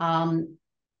that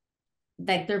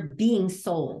they're being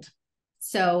sold.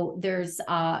 So there's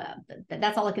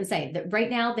that's all I can say.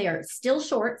 Right now they are still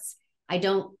shorts. I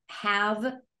don't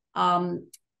have a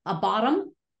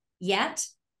bottom yet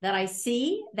that I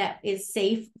see that is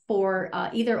safe for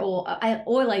either oil.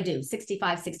 I do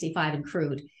 65 and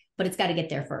crude, but it's got to get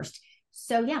there first.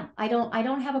 So yeah, I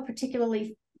don't have a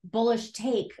particularly bullish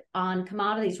take on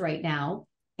commodities right now.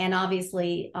 And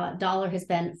obviously dollar has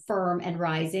been firm and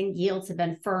rising. Yields have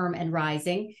been firm and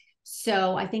rising.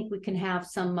 So I think we can have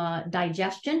some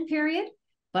digestion period,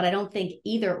 but I don't think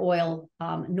either oil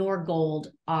nor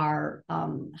gold are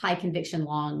high conviction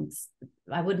longs.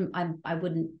 I'm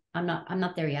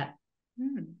not there yet.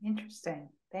 Interesting.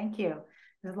 Thank you.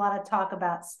 There's a lot of talk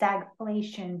about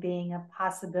stagflation being a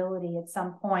possibility at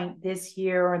some point this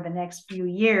year or the next few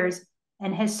years.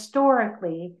 And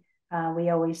historically, we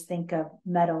always think of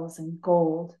metals and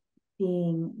gold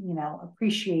being,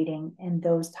 appreciating in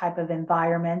those type of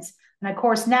environments. And of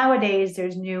course, nowadays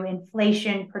there's new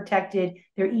inflation protected.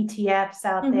 There are ETFs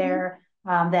out there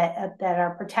that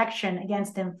are protection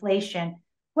against inflation.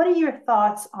 What are your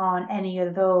thoughts on any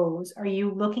of those? Are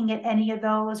you looking at any of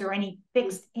those or any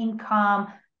fixed income,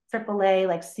 AAA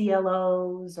like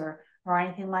CLOs or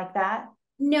anything like that?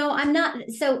 No, I'm not.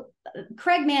 So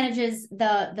Craig manages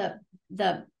the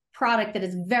product that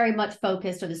is very much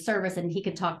focused, or the service, and he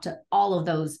could talk to all of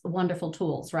those wonderful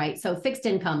tools, right? So fixed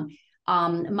income,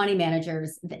 money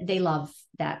managers, they love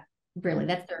that. Really,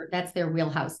 that's their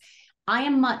wheelhouse. I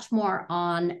am much more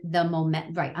on the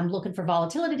moment, right? I'm looking for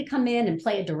volatility to come in and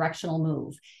play a directional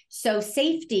move. So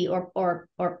safety or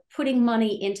putting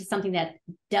money into something that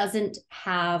doesn't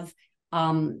have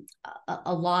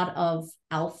a lot of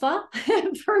alpha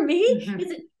for me,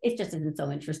 it just isn't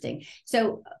so interesting.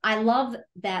 So I love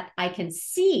that I can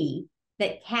see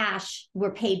that cash,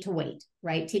 we're paid to wait,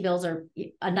 right? T-bills are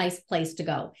a nice place to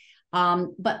go.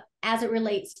 But as it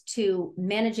relates to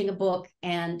managing a book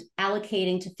and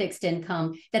allocating to fixed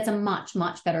income, that's a much,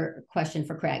 much better question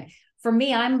for Craig. For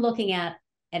me, I'm looking at,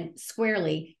 and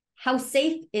squarely, how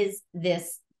safe is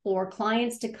this for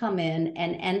clients to come in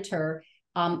and enter,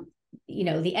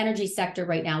 the energy sector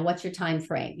right now? What's your time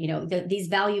frame? These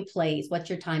value plays, what's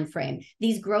your time frame?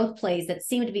 These growth plays that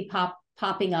seem to be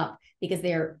popping up because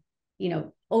they're,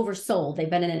 oversold. They've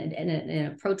been in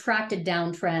a protracted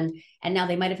downtrend, and now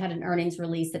they might have had an earnings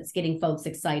release that's getting folks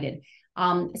excited.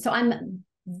 So I'm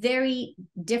very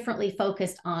differently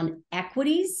focused on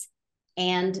equities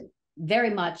and very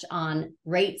much on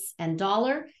rates and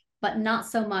dollar, but not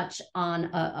so much on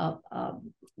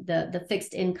the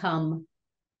fixed income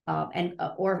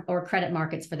or credit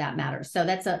markets for that matter. So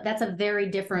that's a very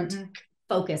different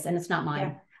focus, and it's not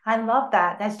mine. Yeah, I love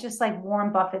that. That's just like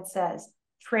Warren Buffett says,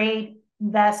 trade,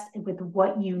 invest with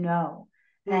what you know.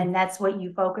 And that's what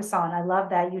you focus on. I love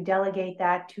that. You delegate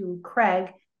that to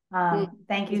Craig.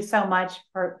 Thank you so much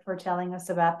for telling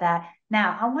us about that.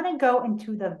 Now, I want to go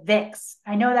into the VIX.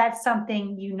 I know that's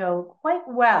something you know quite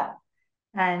well.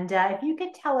 And if you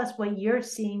could tell us what you're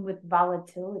seeing with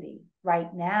volatility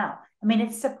right now. I mean,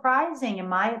 it's surprising, in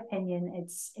my opinion,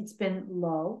 it's been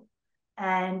low.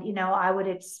 And, I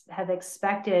would have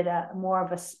expected more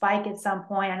of a spike at some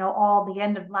point. I know all the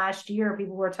end of last year,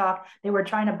 people were they were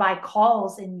trying to buy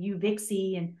calls in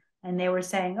UVIXY, and they were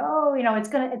saying, oh, it's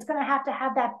gonna have to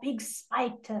have that big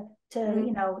spike to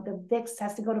the VIX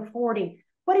has to go to 40.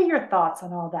 What are your thoughts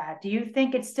on all that? Do you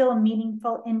think it's still a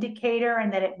meaningful indicator,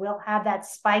 and that it will have that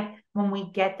spike when we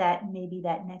get maybe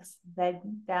that next leg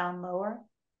down lower?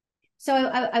 So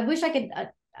I wish I could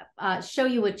show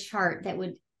you a chart that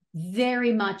would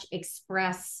very much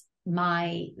express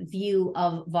my view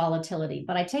of volatility,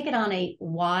 but I take it on a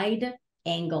wide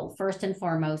angle first and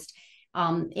foremost,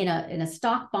 in a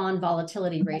stock bond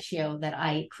volatility ratio that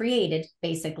I created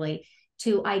basically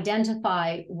to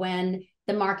identify when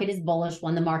the market is bullish,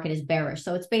 when the market is bearish.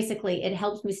 So it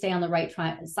helps me stay on the right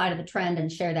side of the trend and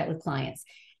share that with clients.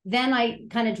 Then I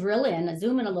kind of I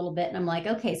zoom in a little bit, and I'm like,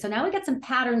 okay, so now we got some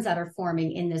patterns that are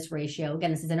forming in this ratio.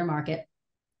 Again, this is intermarket,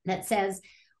 that says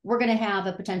we're going to have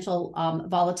a potential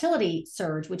volatility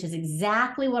surge, which is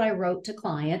exactly what I wrote to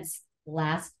clients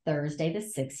last Thursday, the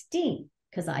 16th,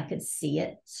 because I could see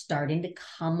it starting to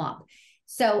come up.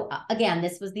 So again,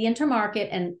 this was the intermarket,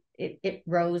 and it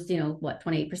rose,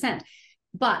 28%.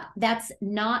 But that's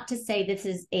not to say this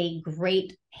is a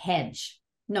great hedge.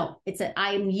 No,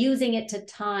 I'm using it to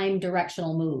time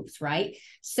directional moves, right?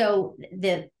 So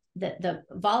the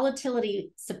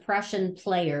volatility suppression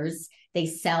players, they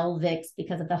sell VIX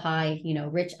because of the high,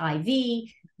 rich IV.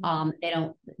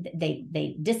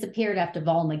 They disappeared after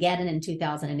Volmageddon in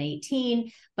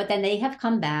 2018, but then they have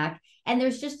come back, and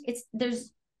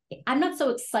I'm not so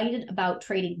excited about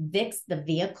trading VIX, the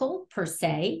vehicle per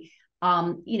se.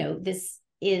 This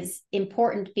is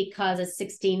important because a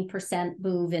 16%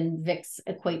 move in VIX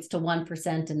equates to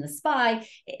 1% in the SPY.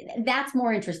 That's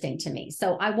more interesting to me.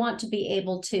 So I want to be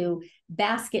able to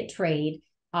basket trade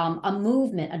a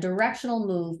movement, a directional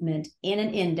movement in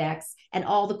an index, and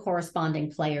all the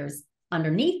corresponding players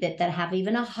underneath it that have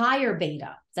even a higher beta.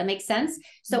 Does that make sense?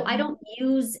 So I don't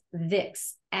use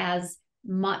VIX as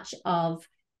much of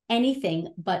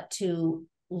anything but to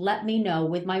let me know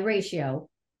with my ratio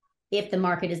if the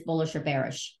market is bullish or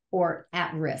bearish or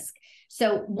at risk.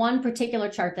 So one particular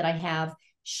chart that I have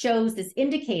shows this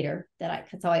indicator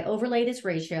so I overlay this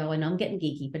ratio, and I'm getting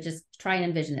geeky, but just try and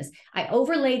envision this. I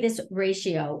overlay this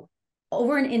ratio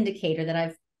over an indicator that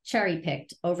I've cherry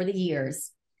picked over the years.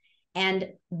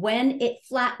 And when it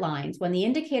flatlines, when the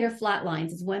indicator flatlines,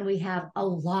 is when we have a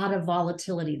lot of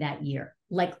volatility that year,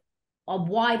 like a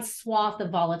wide swath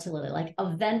of volatility, like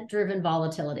event-driven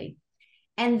volatility.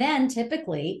 And then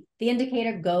typically the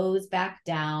indicator goes back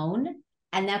down,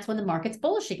 and that's when the market's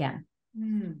bullish again.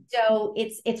 So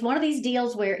it's one of these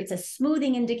deals where it's a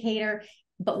smoothing indicator,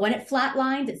 but when it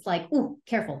flatlines, it's like, ooh,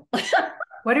 careful.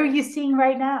 What are you seeing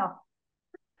right now?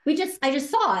 I just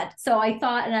saw it. So I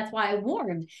thought, and that's why I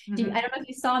warned. I don't know if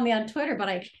you saw me on Twitter, but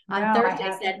on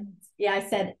Thursday I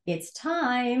said, it's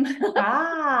time.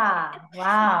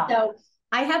 Wow. So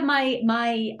I have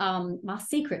my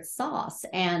secret sauce,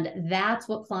 and that's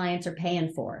what clients are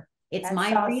paying for. It's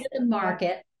my read of the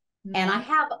market. And I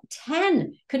have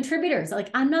 10 contributors. Like,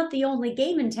 I'm not the only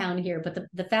game in town here, but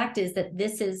the fact is that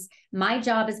my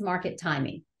job is market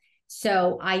timing.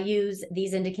 So I use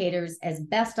these indicators as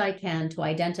best I can to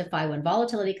identify when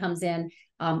volatility comes in,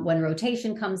 when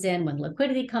rotation comes in, when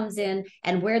liquidity comes in,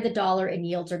 and where the dollar and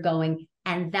yields are going.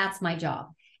 And that's my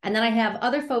job. And then I have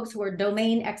other folks who are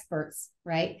domain experts,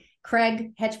 right?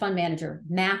 Craig, hedge fund manager,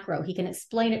 macro. He can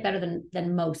explain it better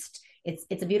than most.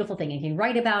 It's a beautiful thing. You can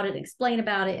write about it, explain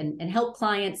about it, and help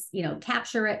clients,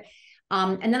 capture it.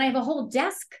 And then I have a whole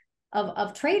desk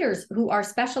of traders who are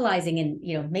specializing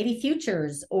in, maybe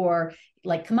futures or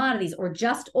like commodities or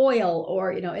just oil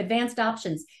or, advanced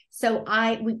options. So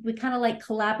we kind of like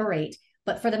collaborate,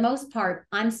 but for the most part,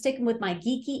 I'm sticking with my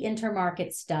geeky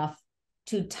intermarket stuff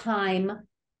to time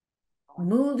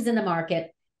moves in the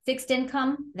market. Fixed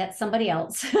income, that's somebody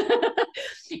else.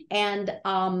 and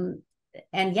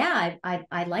yeah,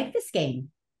 I like this game.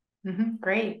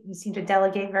 Great. You seem to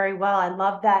delegate very well. I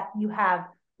love that you have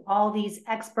all these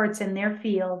experts in their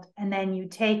field, and then you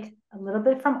take a little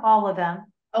bit from all of them.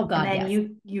 Oh God, and then yes.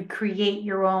 you create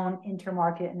your own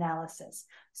intermarket analysis.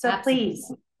 So Absolutely.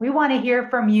 Please, we want to hear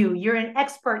from you. You're an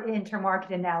expert in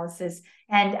intermarket analysis,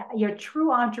 and you're a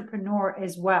true entrepreneur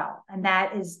as well. And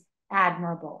that is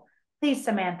admirable. Please,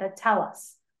 Samantha, tell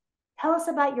us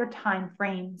about your time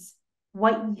frames,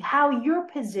 how you're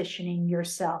positioning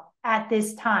yourself at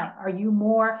this time. Are you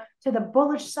more to the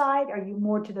bullish side? Are you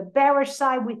more to the bearish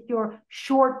side with your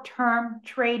short-term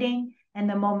trading and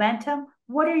the momentum?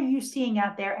 What are you seeing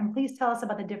out there? And please tell us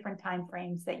about the different time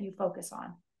frames that you focus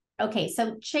on. Okay,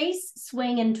 so chase,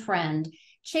 swing, and trend.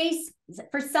 Chase,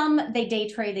 for some, they day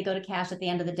trade, they go to cash at the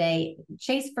end of the day.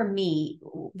 Chase, for me,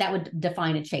 that would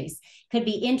define a chase. Could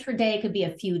be intraday, could be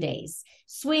a few days.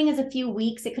 Swing is a few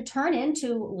weeks. It could turn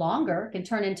into longer, it can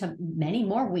turn into many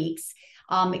more weeks.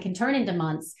 It can turn into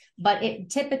months, but it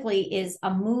typically is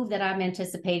a move that I'm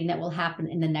anticipating that will happen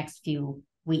in the next few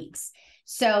weeks.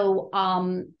 So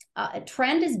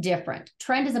trend is different.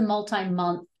 Trend is a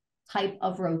multi-month type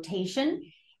of rotation,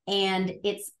 and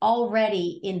it's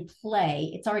already in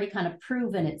play. It's already kind of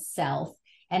proven itself.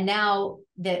 And now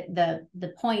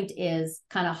the point is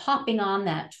kind of hopping on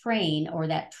that train or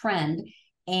that trend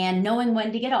and knowing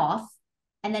when to get off,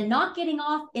 and then not getting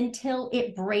off until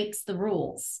it breaks the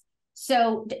rules.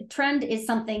 So trend is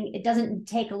something, it doesn't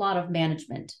take a lot of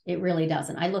management. It really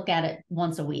doesn't. I look at it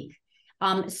once a week.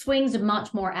 Swings are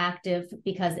much more active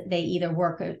because they either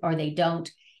work or they don't.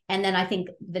 And then I think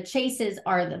the chases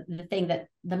are the thing that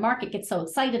the market gets so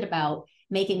excited about,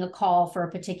 making a call for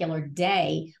a particular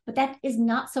day, but that is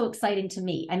not so exciting to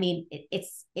me. I mean,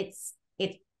 it's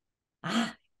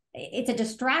a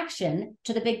distraction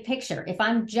to the big picture. If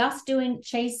I'm just doing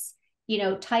chase,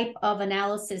 type of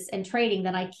analysis and trading,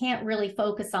 then I can't really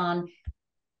focus on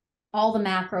all the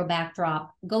macro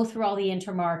backdrop, go through all the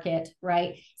intermarket,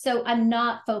 right? So I'm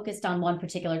not focused on one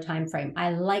particular time frame. I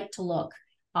like to look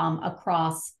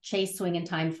across chase, swing, and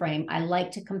time frame. I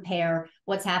like to compare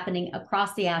what's happening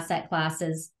across the asset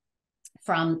classes,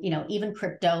 from even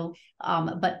crypto,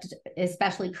 but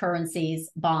especially currencies,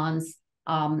 bonds,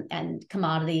 and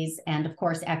commodities, and of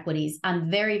course equities.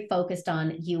 I'm very focused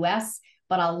on US,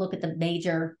 but I'll look at the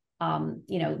major.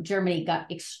 Germany got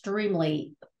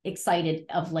extremely excited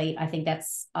of late. I think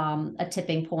that's a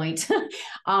tipping point.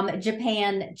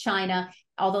 Japan, China,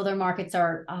 although their markets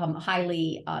are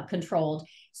highly controlled.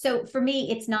 So for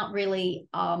me, it's not really,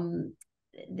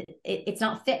 it's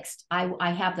not fixed.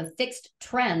 I have the fixed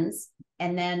trends,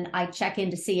 and then I check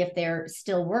in to see if they're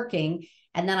still working.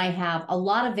 And then I have a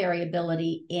lot of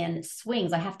variability in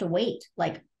swings. I have to wait.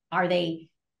 Like, are they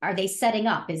setting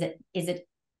up? Is it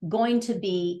going to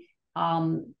be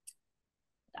the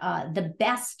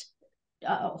best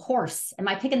horse? Am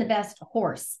I picking the best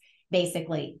horse,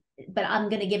 basically? But I'm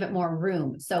going to give it more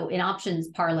room. So in options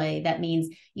parlay, that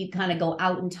means you kind of go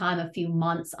out in time a few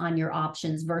months on your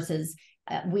options versus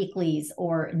weeklies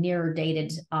or nearer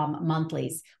dated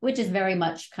monthlies, which is very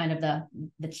much kind of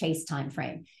the chase time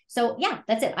frame. So yeah,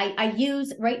 that's it. I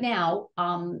use right now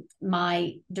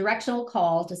my directional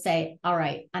call to say, all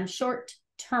right, I'm short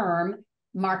term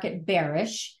market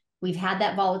bearish. We've had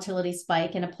that volatility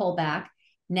spike and a pullback.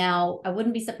 Now, I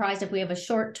wouldn't be surprised if we have a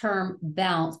short-term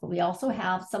bounce, but we also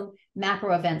have some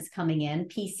macro events coming in.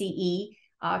 PCE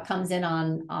comes in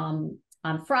on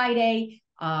Friday.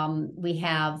 We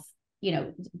have,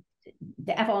 the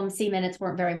FOMC minutes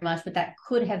weren't very much, but that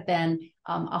could have been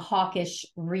a hawkish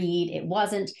read. It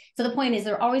wasn't. So the point is,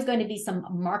 there are always going to be some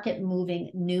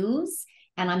market-moving news,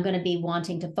 and I'm going to be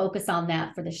wanting to focus on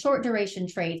that for the short duration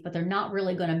trades, but they're not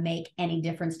really going to make any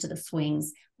difference to the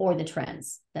swings or the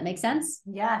trends. That make sense?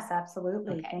 Yes,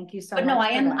 absolutely. Okay. Thank you so much. But no,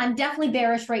 I'm definitely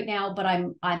bearish right now, but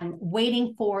I'm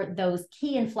waiting for those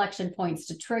key inflection points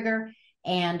to trigger,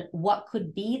 and what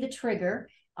could be the trigger.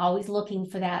 Always looking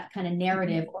for that kind of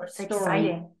narrative or story.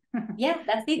 Exciting. Yeah,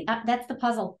 that's the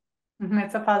puzzle.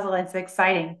 It's a puzzle. It's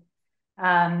exciting.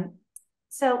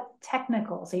 So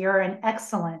technical. So you're an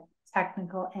excellent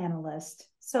technical analyst.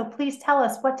 So please tell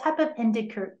us, what type of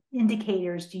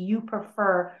indicators do you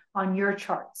prefer on your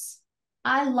charts?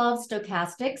 I love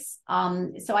stochastics.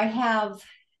 So I have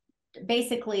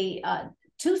basically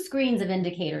two screens of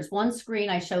indicators. One screen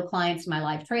I show clients in my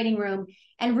live trading room,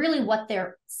 and really what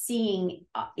they're seeing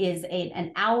is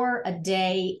an hour, a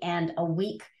day, and a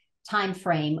week time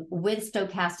frame with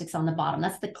stochastics on the bottom.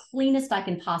 That's the cleanest I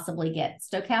can possibly get.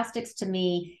 Stochastics to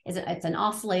me it's an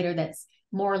oscillator that's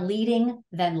more leading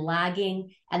than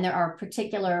lagging, and there are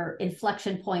particular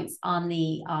inflection points on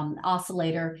the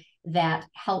oscillator that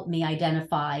help me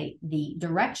identify the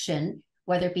direction,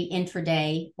 whether it be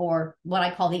intraday or what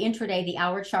I call the intraday. The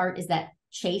hour chart is that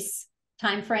chase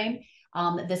time frame.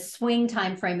 The swing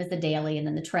time frame is the daily, and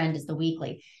then the trend is the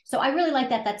weekly. So I really like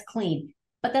that. That's clean.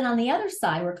 But then on the other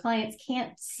side, where clients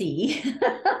can't see,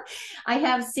 I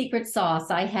have secret sauce.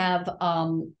 I have,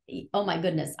 oh my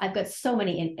goodness, I've got so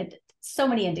many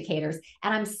indicators,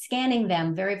 and I'm scanning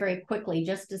them very, very quickly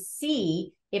just to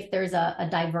see if there's a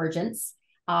divergence.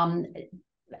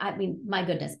 I mean, my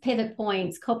goodness, pivot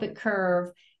points, Copic curve,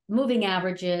 moving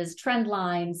averages, trend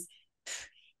lines.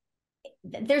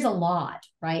 There's a lot,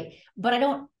 right? But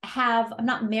I'm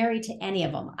not married to any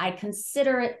of them. I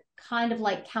consider it kind of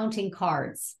like counting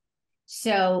cards.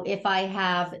 So if I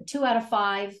have 2 out of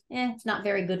 5, it's not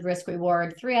very good risk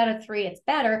reward. 3 out of 3, it's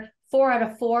better. 4 out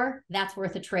of 4, that's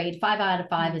worth a trade. 5 out of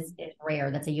 5 is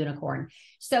rare. That's a unicorn.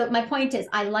 So my point is,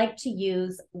 I like to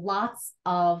use lots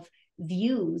of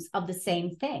views of the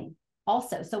same thing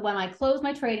also. So when I close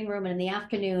my trading room and in the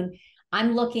afternoon,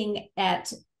 I'm looking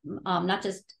at not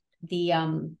just the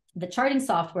charting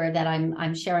software that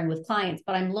I'm sharing with clients,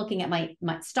 but I'm looking at my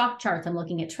stock charts. I'm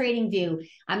looking at TradingView.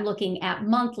 I'm looking at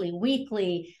monthly,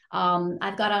 weekly.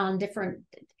 I've got on different.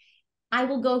 I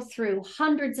will go through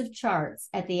hundreds of charts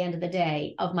at the end of the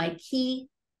day of my key,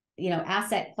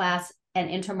 asset class and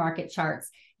intermarket charts,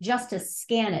 just to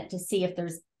scan it to see if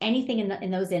there's anything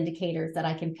in those indicators that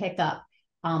I can pick up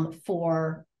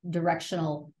for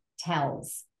directional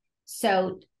tells.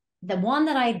 So the one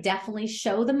that I definitely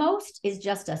show the most is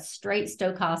just a straight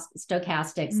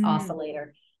stochastics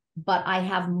oscillator, but I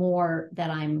have more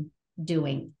that I'm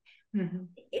doing. Mm-hmm.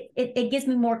 It gives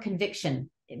me more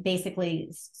conviction, basically,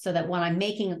 so that when I'm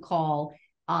making a call,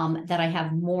 that I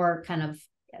have more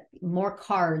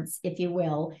cards, if you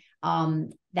will,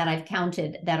 that I've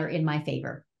counted that are in my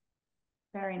favor.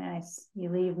 Very nice. You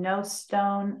leave no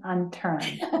stone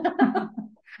unturned.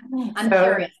 I'm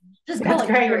curious. Just call it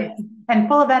curious. And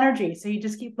full of energy. So you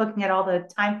just keep looking at all the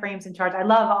time frames and charts. I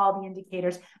love all the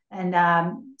indicators, and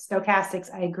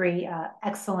stochastics, I agree.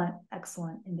 Excellent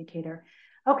indicator.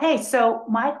 Okay, so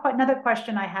another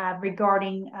question I have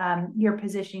regarding your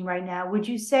positioning right now. Would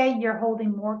you say you're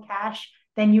holding more cash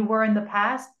than you were in the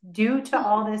past due to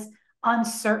all this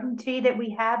uncertainty that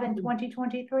we have in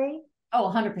 2023?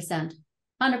 Oh, 100%.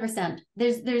 100%.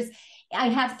 I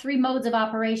have 3 modes of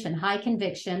operation: high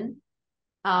conviction,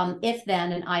 if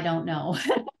then, and I don't know.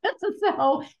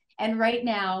 So, and right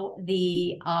now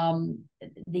the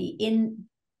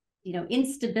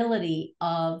instability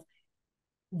of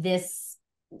this,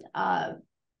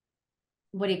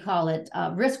 what do you call it?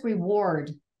 Risk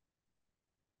reward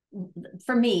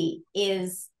for me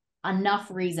is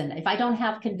enough reason. If I don't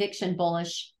have conviction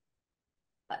bullish,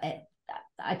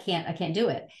 I can't do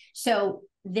it. So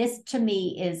this to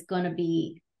me is going to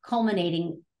be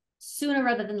culminating sooner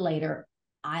rather than later.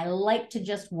 I like to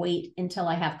just wait until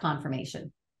I have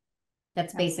confirmation.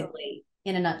 That's basically,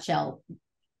 in a nutshell.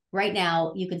 Right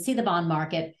now, you can see the bond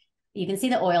market, you can see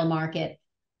the oil market,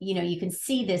 you can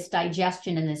see this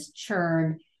digestion and this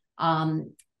churn.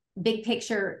 Big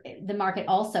picture, the market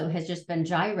also has just been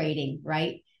gyrating,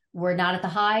 right? We're not at the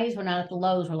highs, we're not at the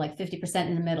lows, we're like 50%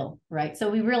 in the middle, right? So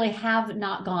we really have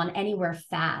not gone anywhere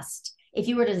fast if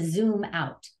you were to zoom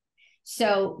out.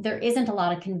 So there isn't a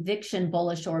lot of conviction,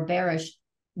 bullish or bearish.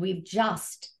 We've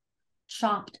just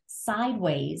chopped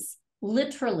sideways,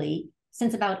 literally,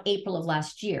 since about April of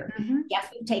last year. Mm-hmm. Yes,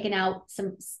 we've taken out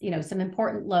some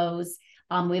important lows.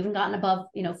 We haven't gotten above,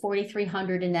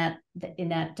 4,300 in that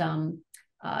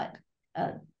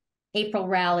April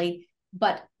rally,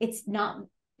 but it's not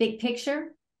big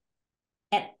picture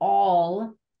at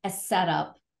all a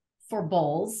setup for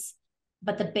bulls.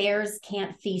 But the bears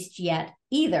can't feast yet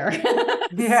either.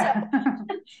 Yeah.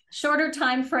 So, shorter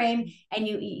time frame, and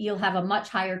you'll have a much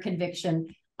higher conviction,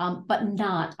 but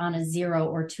not on a 0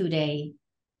 or 2 day,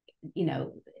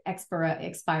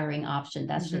 expiring option.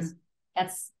 That's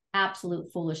that's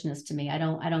absolute foolishness to me. I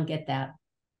don't get that.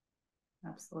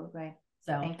 Absolutely.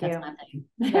 So thank that's you. my thing.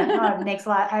 Yeah, it makes a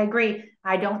lot. I agree.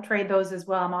 I don't trade those as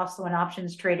well. I'm also an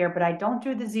options trader, but I don't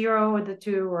do the 0 or the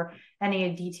 2 or any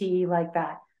of DTE like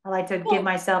that. I like to give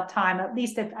myself time. At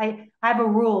least if I have a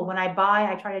rule, when I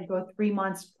buy, I try to go 3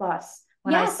 months plus.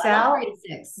 When I sell,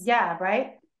 36. Yeah,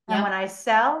 right. And when I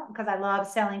sell, because I love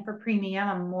selling for premium,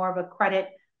 I'm more of a credit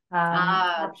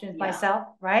options myself,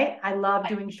 right? I love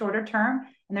doing shorter term,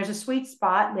 and there's a sweet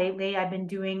spot. Lately, I've been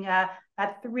doing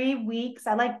about 3 weeks.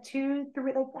 I like 2,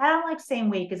 3. Like, I don't like same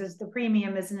week because the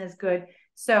premium isn't as good.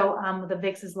 So the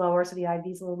VIX is lower, so the IV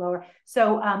is a little lower.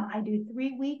 So I do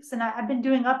 3 weeks, and I've been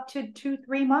doing up to 2,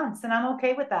 3 months, and I'm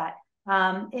okay with that.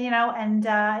 And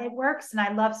it works. And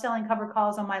I love selling cover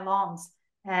calls on my longs.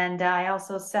 And I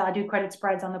also sell, I do credit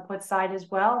spreads on the put side as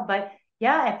well. But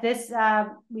yeah, if this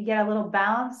we get a little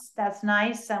balance, that's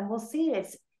nice, and we'll see.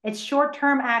 It's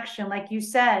short-term action, like you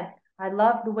said. I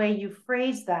love the way you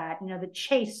phrase that. The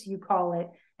chase, you call it,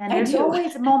 and there's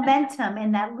always momentum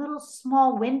in that little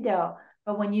small window.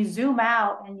 But when you zoom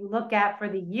out and you look at for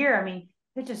the year, I mean,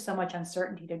 there's just so much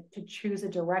uncertainty to choose a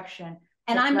direction.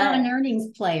 And I'm not an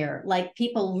earnings player. Like,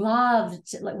 people love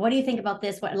like, what do you think about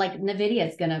this? What, like, Nvidia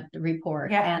is going to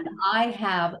report, and I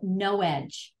have no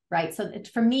edge. Right. So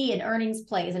for me, an earnings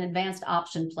play is an advanced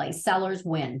option play. Sellers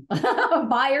win.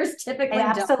 Buyers typically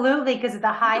don't. Absolutely, because of the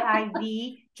high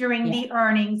IV during the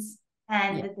earnings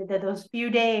and those few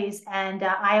days. And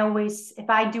I always, if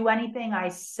I do anything, I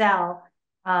sell.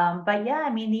 But yeah,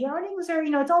 I mean, the earnings are,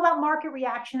 it's all about market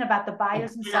reaction, about the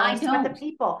buyers and sellers, about the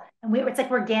people. And it's like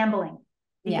we're gambling.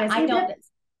 Because I don't.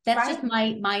 That's just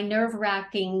my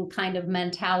nerve-wracking kind of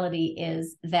mentality,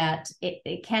 is that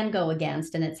it can go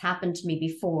against, and it's happened to me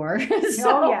before.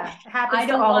 So I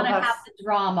don't want to have the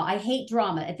drama. I hate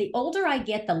drama. The older I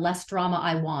get, the less drama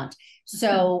I want.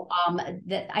 So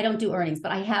that I don't do earnings,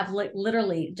 but I have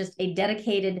literally just a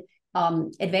dedicated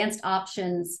advanced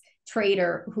options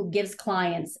trader who gives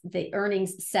clients the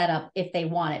earnings setup if they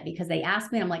want it, because they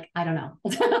ask me and I'm like, I don't know.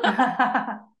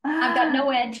 I've got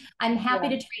no edge. I'm happy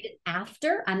to trade it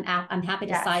after. I'm happy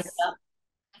to size it up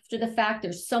after the fact.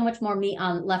 There's so much more meat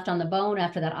left on the bone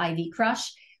after that IV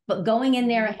crush. But going in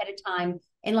there ahead of time,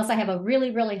 unless I have a really,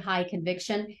 really high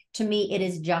conviction, to me, it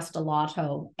is just a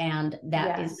lotto. And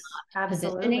that is not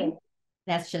positioning.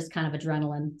 That's just kind of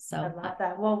adrenaline. So I love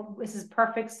that. Well, this is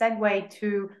perfect segue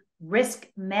to risk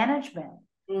management.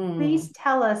 Please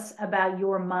tell us about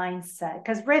your mindset,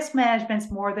 because risk management is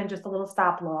more than just a little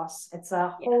stop loss. It's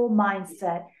a whole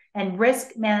mindset, and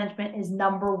risk management is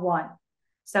number one.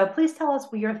 So please tell us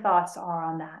what your thoughts are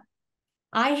on that.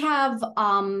 I have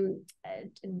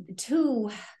two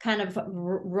kind of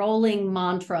rolling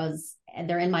mantras, and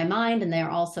they're in my mind, and they're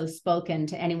also spoken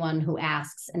to anyone who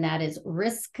asks. And that is,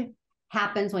 risk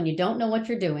happens when you don't know what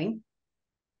you're doing,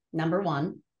 number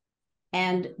one.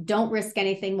 And don't risk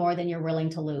anything more than you're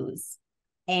willing to lose.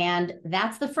 And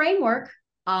that's the framework.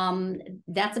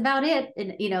 That's about it,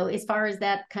 as far as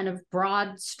that kind of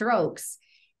broad strokes.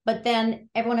 But then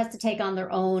everyone has to take on their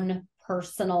own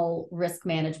personal risk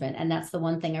management. And that's the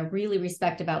one thing I really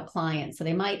respect about clients. So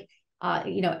they might,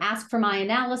 ask for my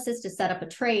analysis to set up a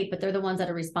trade, but they're the ones that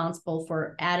are responsible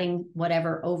for adding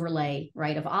whatever overlay,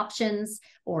 right, of options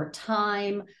or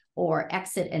time or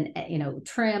exit and,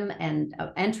 trim and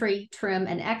entry, trim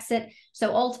and exit.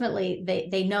 So ultimately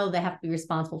they know they have to be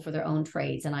responsible for their own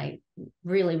trades. And I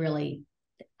really, really,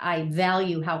 I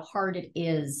value how hard it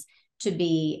is to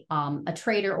be a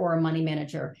trader or a money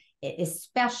manager,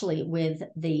 especially with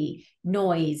the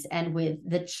noise and with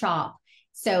the chop.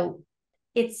 So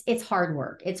it's hard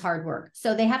work. It's hard work.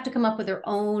 So they have to come up with their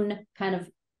own kind of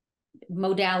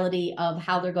modality of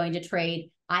how they're going to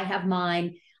trade. I have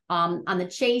mine. On the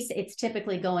chase, it's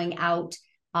typically going out,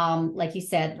 like you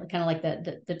said, kind of like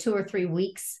the 2 or 3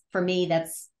 weeks. For me,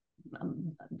 that's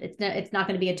it's not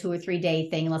going to be a 2 or 3 day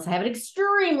thing unless I have an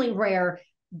extremely rare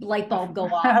light bulb go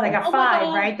off. Like a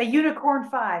 5, right? The unicorn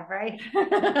 5, right?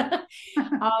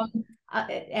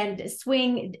 And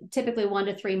swing typically 1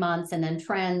 to 3 months, and then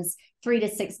trends 3 to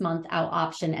 6 month out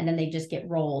option, and then they just get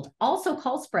rolled. Also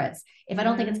call spreads if I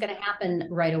don't think it's going to happen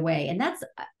right away. And that's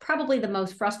probably the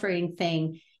most frustrating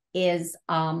thing is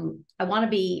I want to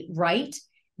be right,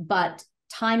 but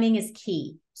timing is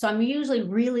key. So I'm usually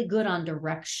really good on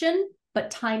direction,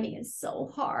 but timing is so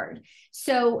hard.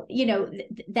 So,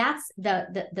 that's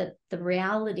the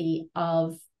reality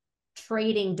of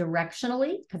trading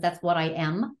directionally, because that's what I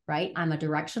am, right? I'm a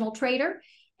directional trader,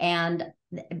 and,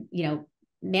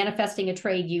 manifesting a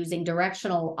trade using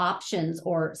directional options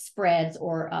or spreads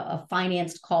or a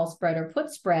financed call spread or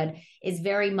put spread is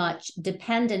very much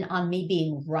dependent on me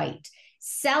being right.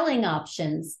 Selling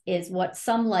options is what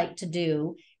some like to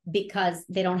do because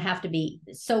they don't have to be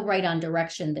so right on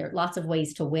direction. There are lots of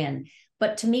ways to win.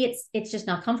 But to me, it's just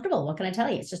not comfortable. What can I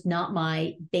tell you? It's just not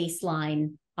my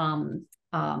baseline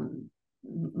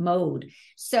mode.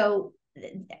 So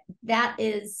that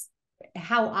is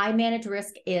how I manage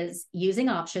risk, is using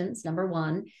options, number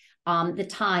one. the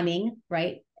timing,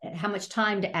 right? How much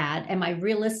time to add? Am I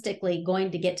realistically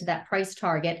going to get to that price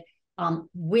target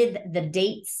with the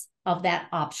dates of that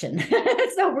option?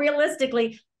 So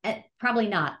realistically, probably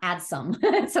not. Add some.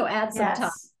 So add some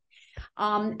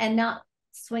time, and not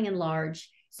swinging large.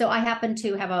 So I happen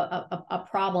to have a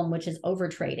problem, which is over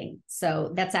trading.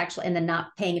 So that's actually, and then not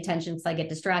paying attention because I get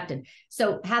distracted.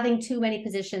 So having too many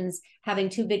positions, having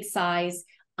too big size,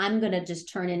 I'm going to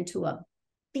just turn into a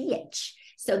bitch.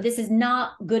 So this is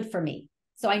not good for me.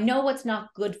 So I know what's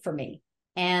not good for me.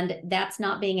 And that's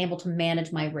not being able to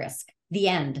manage my risk. The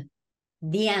end.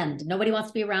 The end. Nobody wants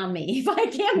to be around me if I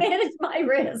can't manage my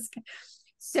risk.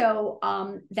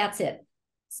 So that's it.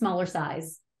 Smaller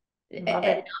size.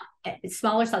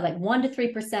 Smaller size, like 1 to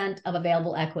 3% of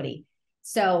available equity.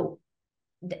 So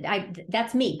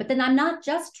that's me. But then I'm not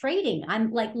just trading.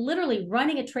 I'm like literally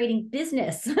running a trading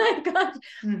business. I've got,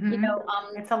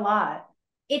 it's a lot.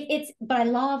 But I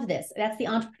love this. That's the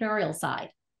entrepreneurial side.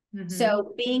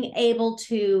 So being able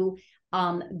to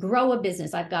grow a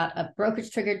business. I've got a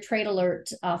brokerage triggered trade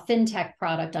alert fintech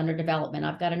product under development.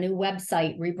 I've got a new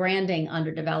website rebranding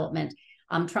under development.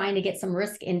 I'm trying to get some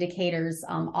risk indicators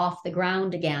off the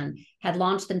ground again. Had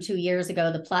launched them 2 years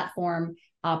ago. The platform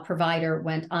provider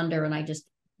went under, and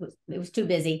it was too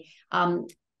busy. I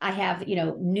have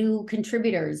new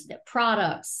contributors,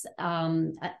 products,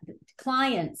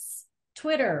 clients,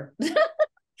 Twitter.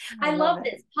 I love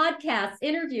this. Podcasts,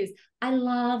 interviews. I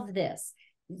love this.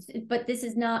 But this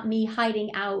is not me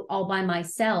hiding out all by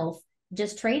myself,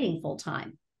 just trading full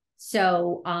time.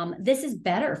 So this is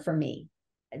better for me.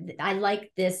 I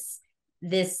like this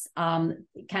kind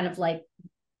of like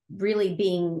really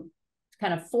being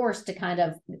kind of forced to kind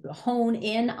of hone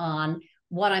in on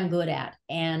what I'm good at.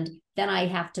 And then I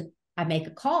make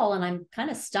a call and I'm kind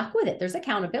of stuck with it. There's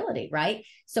accountability, right?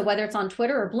 So whether it's on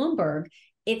Twitter or Bloomberg,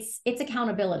 it's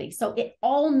accountability. So it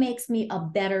all makes me a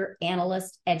better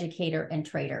analyst, educator, and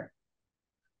trader.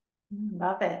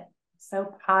 Love it.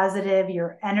 So positive.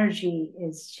 Your energy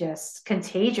is just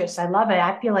contagious. I love it.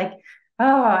 I feel like,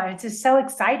 oh, it's just so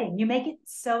exciting. You make it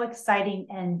so exciting.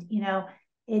 And,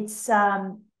 it's,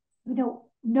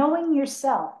 knowing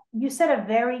yourself. You said a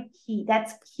very key,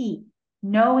 that's key.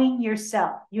 Knowing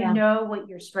yourself. You know what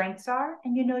your strengths are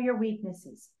and you know your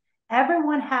weaknesses.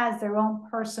 Everyone has their own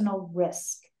personal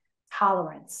risk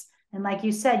tolerance. And like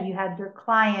you said, you have your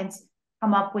clients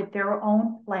come up with their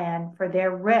own plan for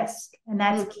their risk. And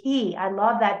that's key. I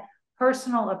love that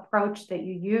personal approach that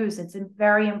you use. It's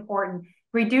very important.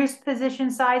 Reduced position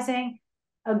sizing,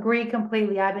 agree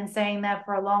completely. I've been saying that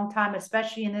for a long time,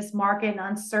 especially in this market and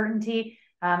uncertainty.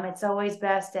 It's always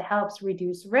best. It helps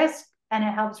reduce risk and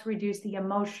it helps reduce the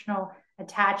emotional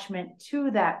attachment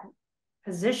to that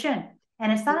position.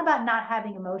 And it's not about not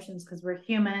having emotions because we're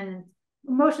human.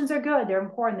 Emotions are good. They're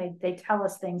important. They tell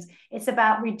us things. It's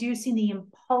about reducing the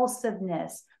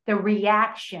impulsiveness, the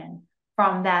reaction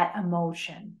from that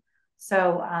emotion.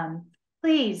 So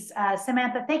please,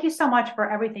 Samantha, thank you so much for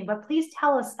everything. But please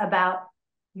tell us about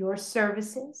your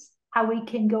services, how we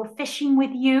can go fishing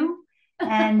with you,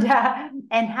 and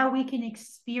how we can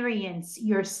experience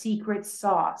your secret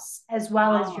sauce as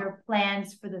well as your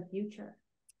plans for the future.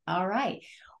 All right.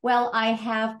 Well, I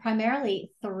have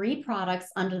primarily 3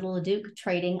 products under the LaDuc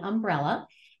trading umbrella,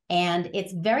 and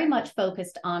it's very much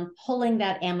focused on pulling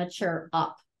that amateur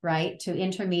up, right, to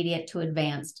intermediate to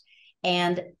advanced.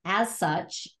 And as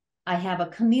such, I have a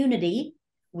community,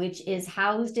 which is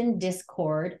housed in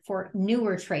Discord for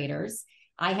newer traders.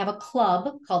 I have a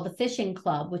club called the Fishing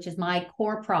Club, which is my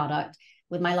core product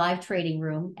with my live trading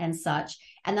room and such.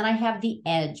 And then I have the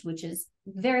Edge, which is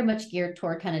very much geared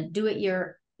toward kind of do it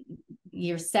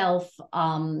yourself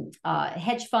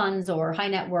hedge funds or high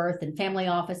net worth and family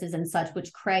offices and such,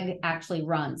 which Craig actually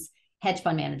runs, hedge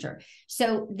fund manager.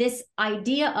 So this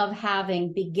idea of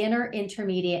having beginner,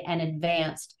 intermediate, and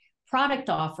advanced product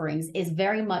offerings is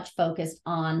very much focused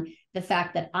on the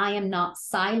fact that I am not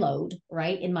siloed,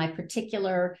 right, in my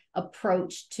particular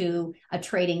approach to a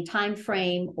trading time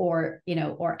frame or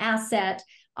asset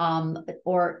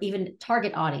or even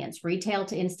target audience, retail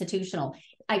to institutional.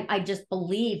 I just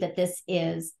believe that this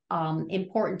is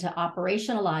important to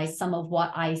operationalize some of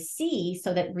what I see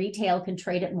so that retail can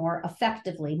trade it more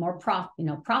effectively, more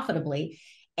profitably.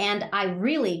 And I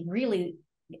really, really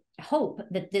hope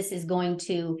that this is going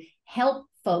to help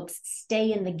folks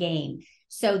stay in the game.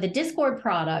 So the Discord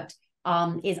product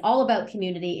is all about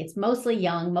community. It's mostly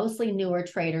young, mostly newer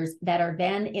traders that are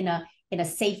then in in a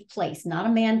safe place, not a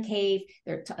man cave.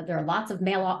 There are lots of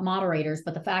male moderators,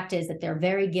 but the fact is that they're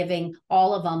very giving.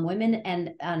 All of them, women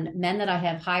and men that I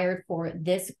have hired for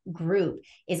this group,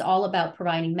 is all about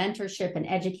providing mentorship and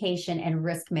education and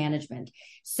risk management.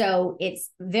 So it's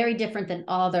very different than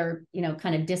other,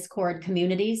 kind of Discord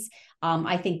communities.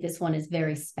 I think this one is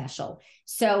very special.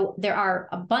 So there are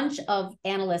a bunch of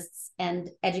analysts and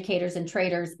educators and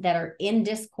traders that are in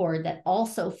Discord that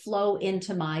also flow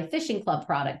into my fishing club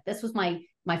product. This was my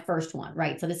first one,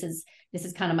 right? So this is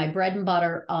kind of my bread and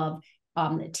butter of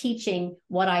teaching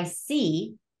what I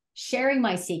see, sharing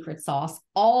my secret sauce,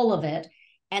 all of it,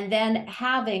 and then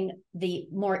having the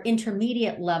more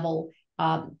intermediate level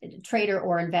trader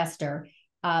or investor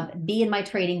be in my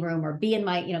trading room or be in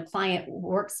my client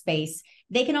workspace.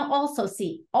 They can also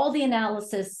see all the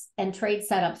analysis and trade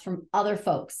setups from other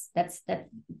folks. They're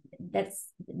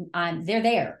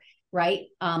there, right?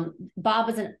 Bob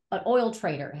was an oil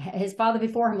trader. His father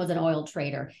before him was an oil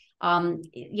trader.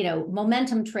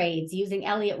 Momentum trades using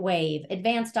Elliott Wave,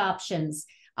 advanced options,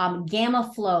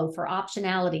 gamma flow for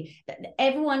optionality.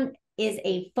 Everyone is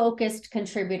a focused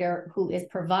contributor who is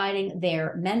providing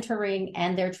their mentoring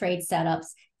and their trade setups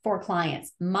for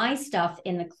clients. My stuff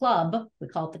in the club, we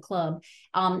call it the club,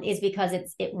 is because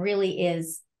it really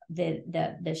is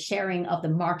the sharing of the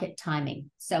market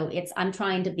timing. So I'm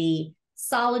trying to be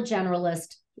solid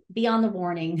generalist, be on the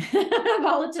warning,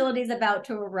 volatility is about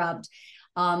to erupt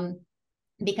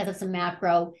because of some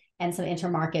macro and some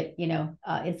intermarket,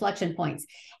 inflection points.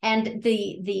 And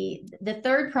the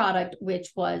third product,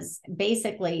 which was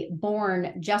basically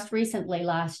born just recently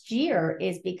last year,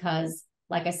 is because,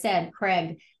 like I said,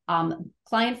 Craig,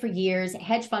 client for years,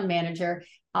 hedge fund manager,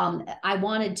 I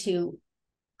wanted to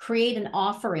create an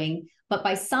offering, but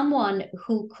by someone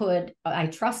who I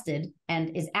trusted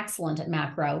and is excellent at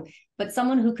macro, but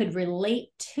someone who could relate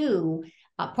to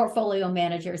portfolio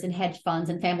managers and hedge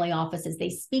funds and family offices. They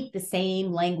speak the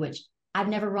same language. I've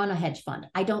never run a hedge fund.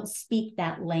 I don't speak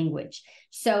that language.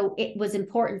 So it was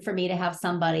important for me to have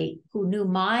somebody who knew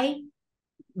my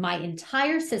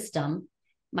entire system,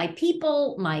 my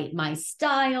people, my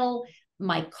style,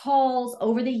 my calls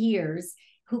over the years,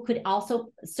 who could also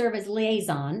serve as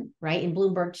liaison, right, in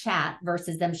Bloomberg chat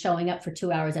versus them showing up for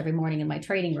 2 hours every morning in my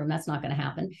trading room. That's not going to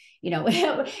happen,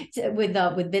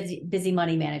 with busy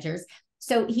money managers.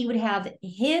 So he would have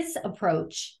his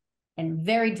approach and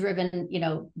very driven,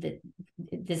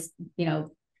 this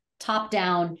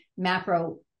top-down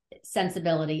macro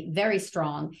sensibility, very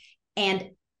strong.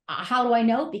 And how do I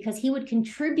know? Because he would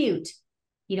contribute,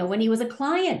 when he was a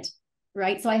client,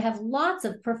 right? So I have lots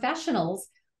of professionals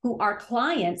who are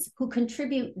clients who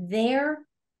contribute their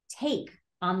take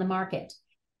on the market.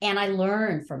 And I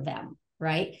learn from them,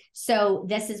 right? So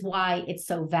this is why it's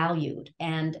so valued.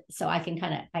 And so I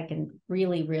can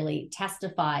really, really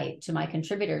testify to my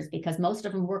contributors, because most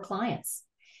of them were clients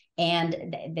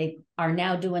and they are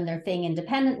now doing their thing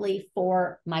independently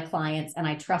for my clients. And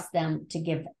I trust them to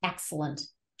give excellent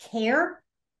care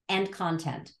and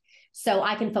content. So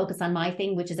I can focus on my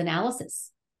thing, which is analysis.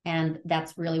 And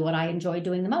that's really what I enjoy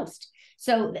doing the most.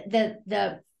 So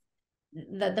the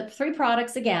three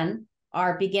products, again,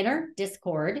 are beginner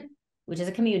Discord, which is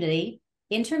a community,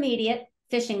 intermediate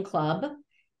fishing club,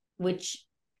 which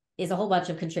is a whole bunch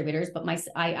of contributors, but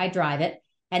I drive it.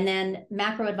 And then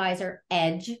macro advisor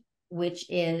Edge, which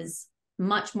is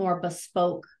much more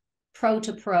bespoke, pro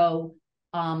to pro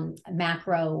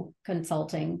macro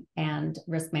consulting and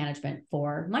risk management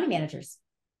for money managers.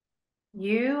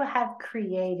 You have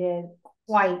created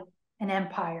quite an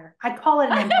empire. I call it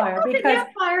an empire because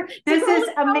this is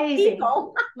amazing.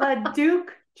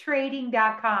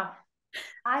 LaDucTrading.com.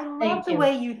 I love the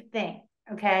way you think.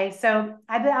 Okay. So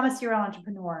I'm a serial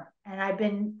entrepreneur and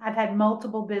I've had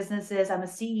multiple businesses. I'm a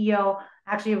CEO,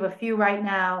 actually of a few right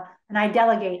now, and I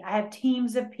delegate. I have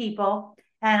teams of people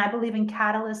and I believe in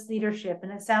catalyst leadership.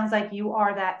 And it sounds like you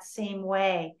are that same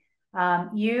way.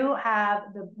 You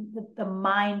have the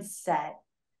mindset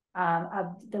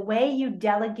of the way you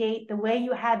delegate, the way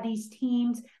you have these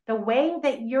teams, the way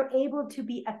that you're able to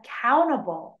be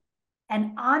accountable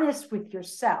and honest with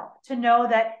yourself, to know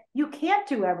that you can't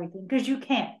do everything, because you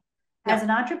can't. No. As an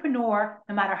entrepreneur,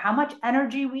 no matter how much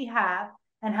energy we have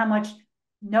and how much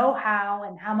know-how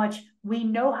and how much we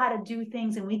know how to do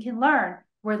things and we can learn,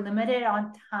 we're limited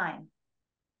on time.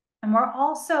 And we're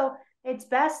also, it's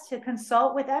best to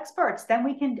consult with experts. Then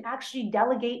we can actually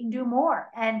delegate and do more.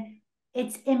 And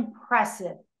it's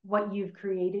impressive what you've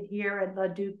created here at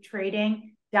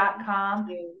LaDucTrading.com.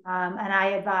 And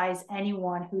I advise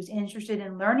anyone who's interested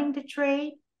in learning to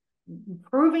trade,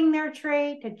 improving their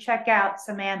trade, to check out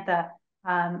Samantha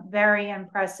Very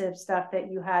impressive stuff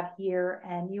that you have here,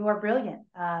 and you are brilliant.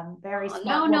 Very smart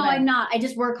No, woman. I'm not. I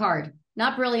just work hard.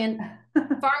 Not brilliant.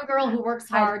 Farm girl who works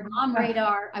hard. Mom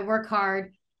radar. I work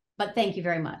hard. But thank you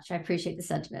very much. I appreciate the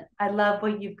sentiment. I love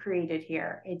what you've created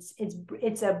here. It's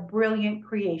a brilliant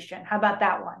creation. How about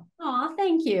that one? Oh,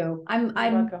 thank you. I'm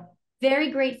welcome.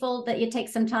 Very grateful that you take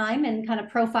some time and kind of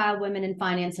profile women in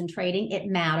finance and trading. It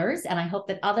matters. And I hope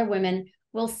that other women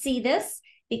will see this,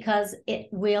 because it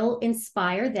will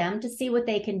inspire them to see what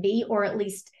they can be, or at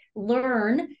least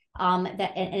learn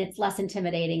that, and it's less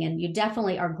intimidating. And you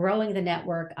definitely are growing the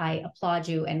network. I applaud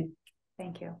you, and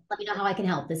thank you. Let me know how I can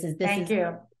help. Thank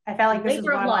you. I felt like this is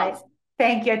one of my,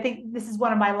 thank you. I think this is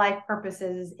one of my life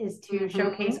purposes, is to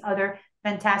showcase other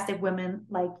fantastic women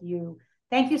like you.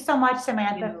 Thank you so much,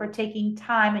 Samantha, for taking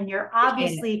time in your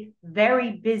obviously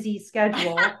very busy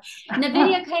schedule.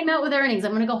 NVIDIA came out with earnings.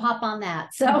 I'm going to go hop on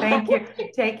that. So thank you.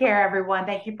 Take care, everyone.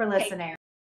 Thank you for listening.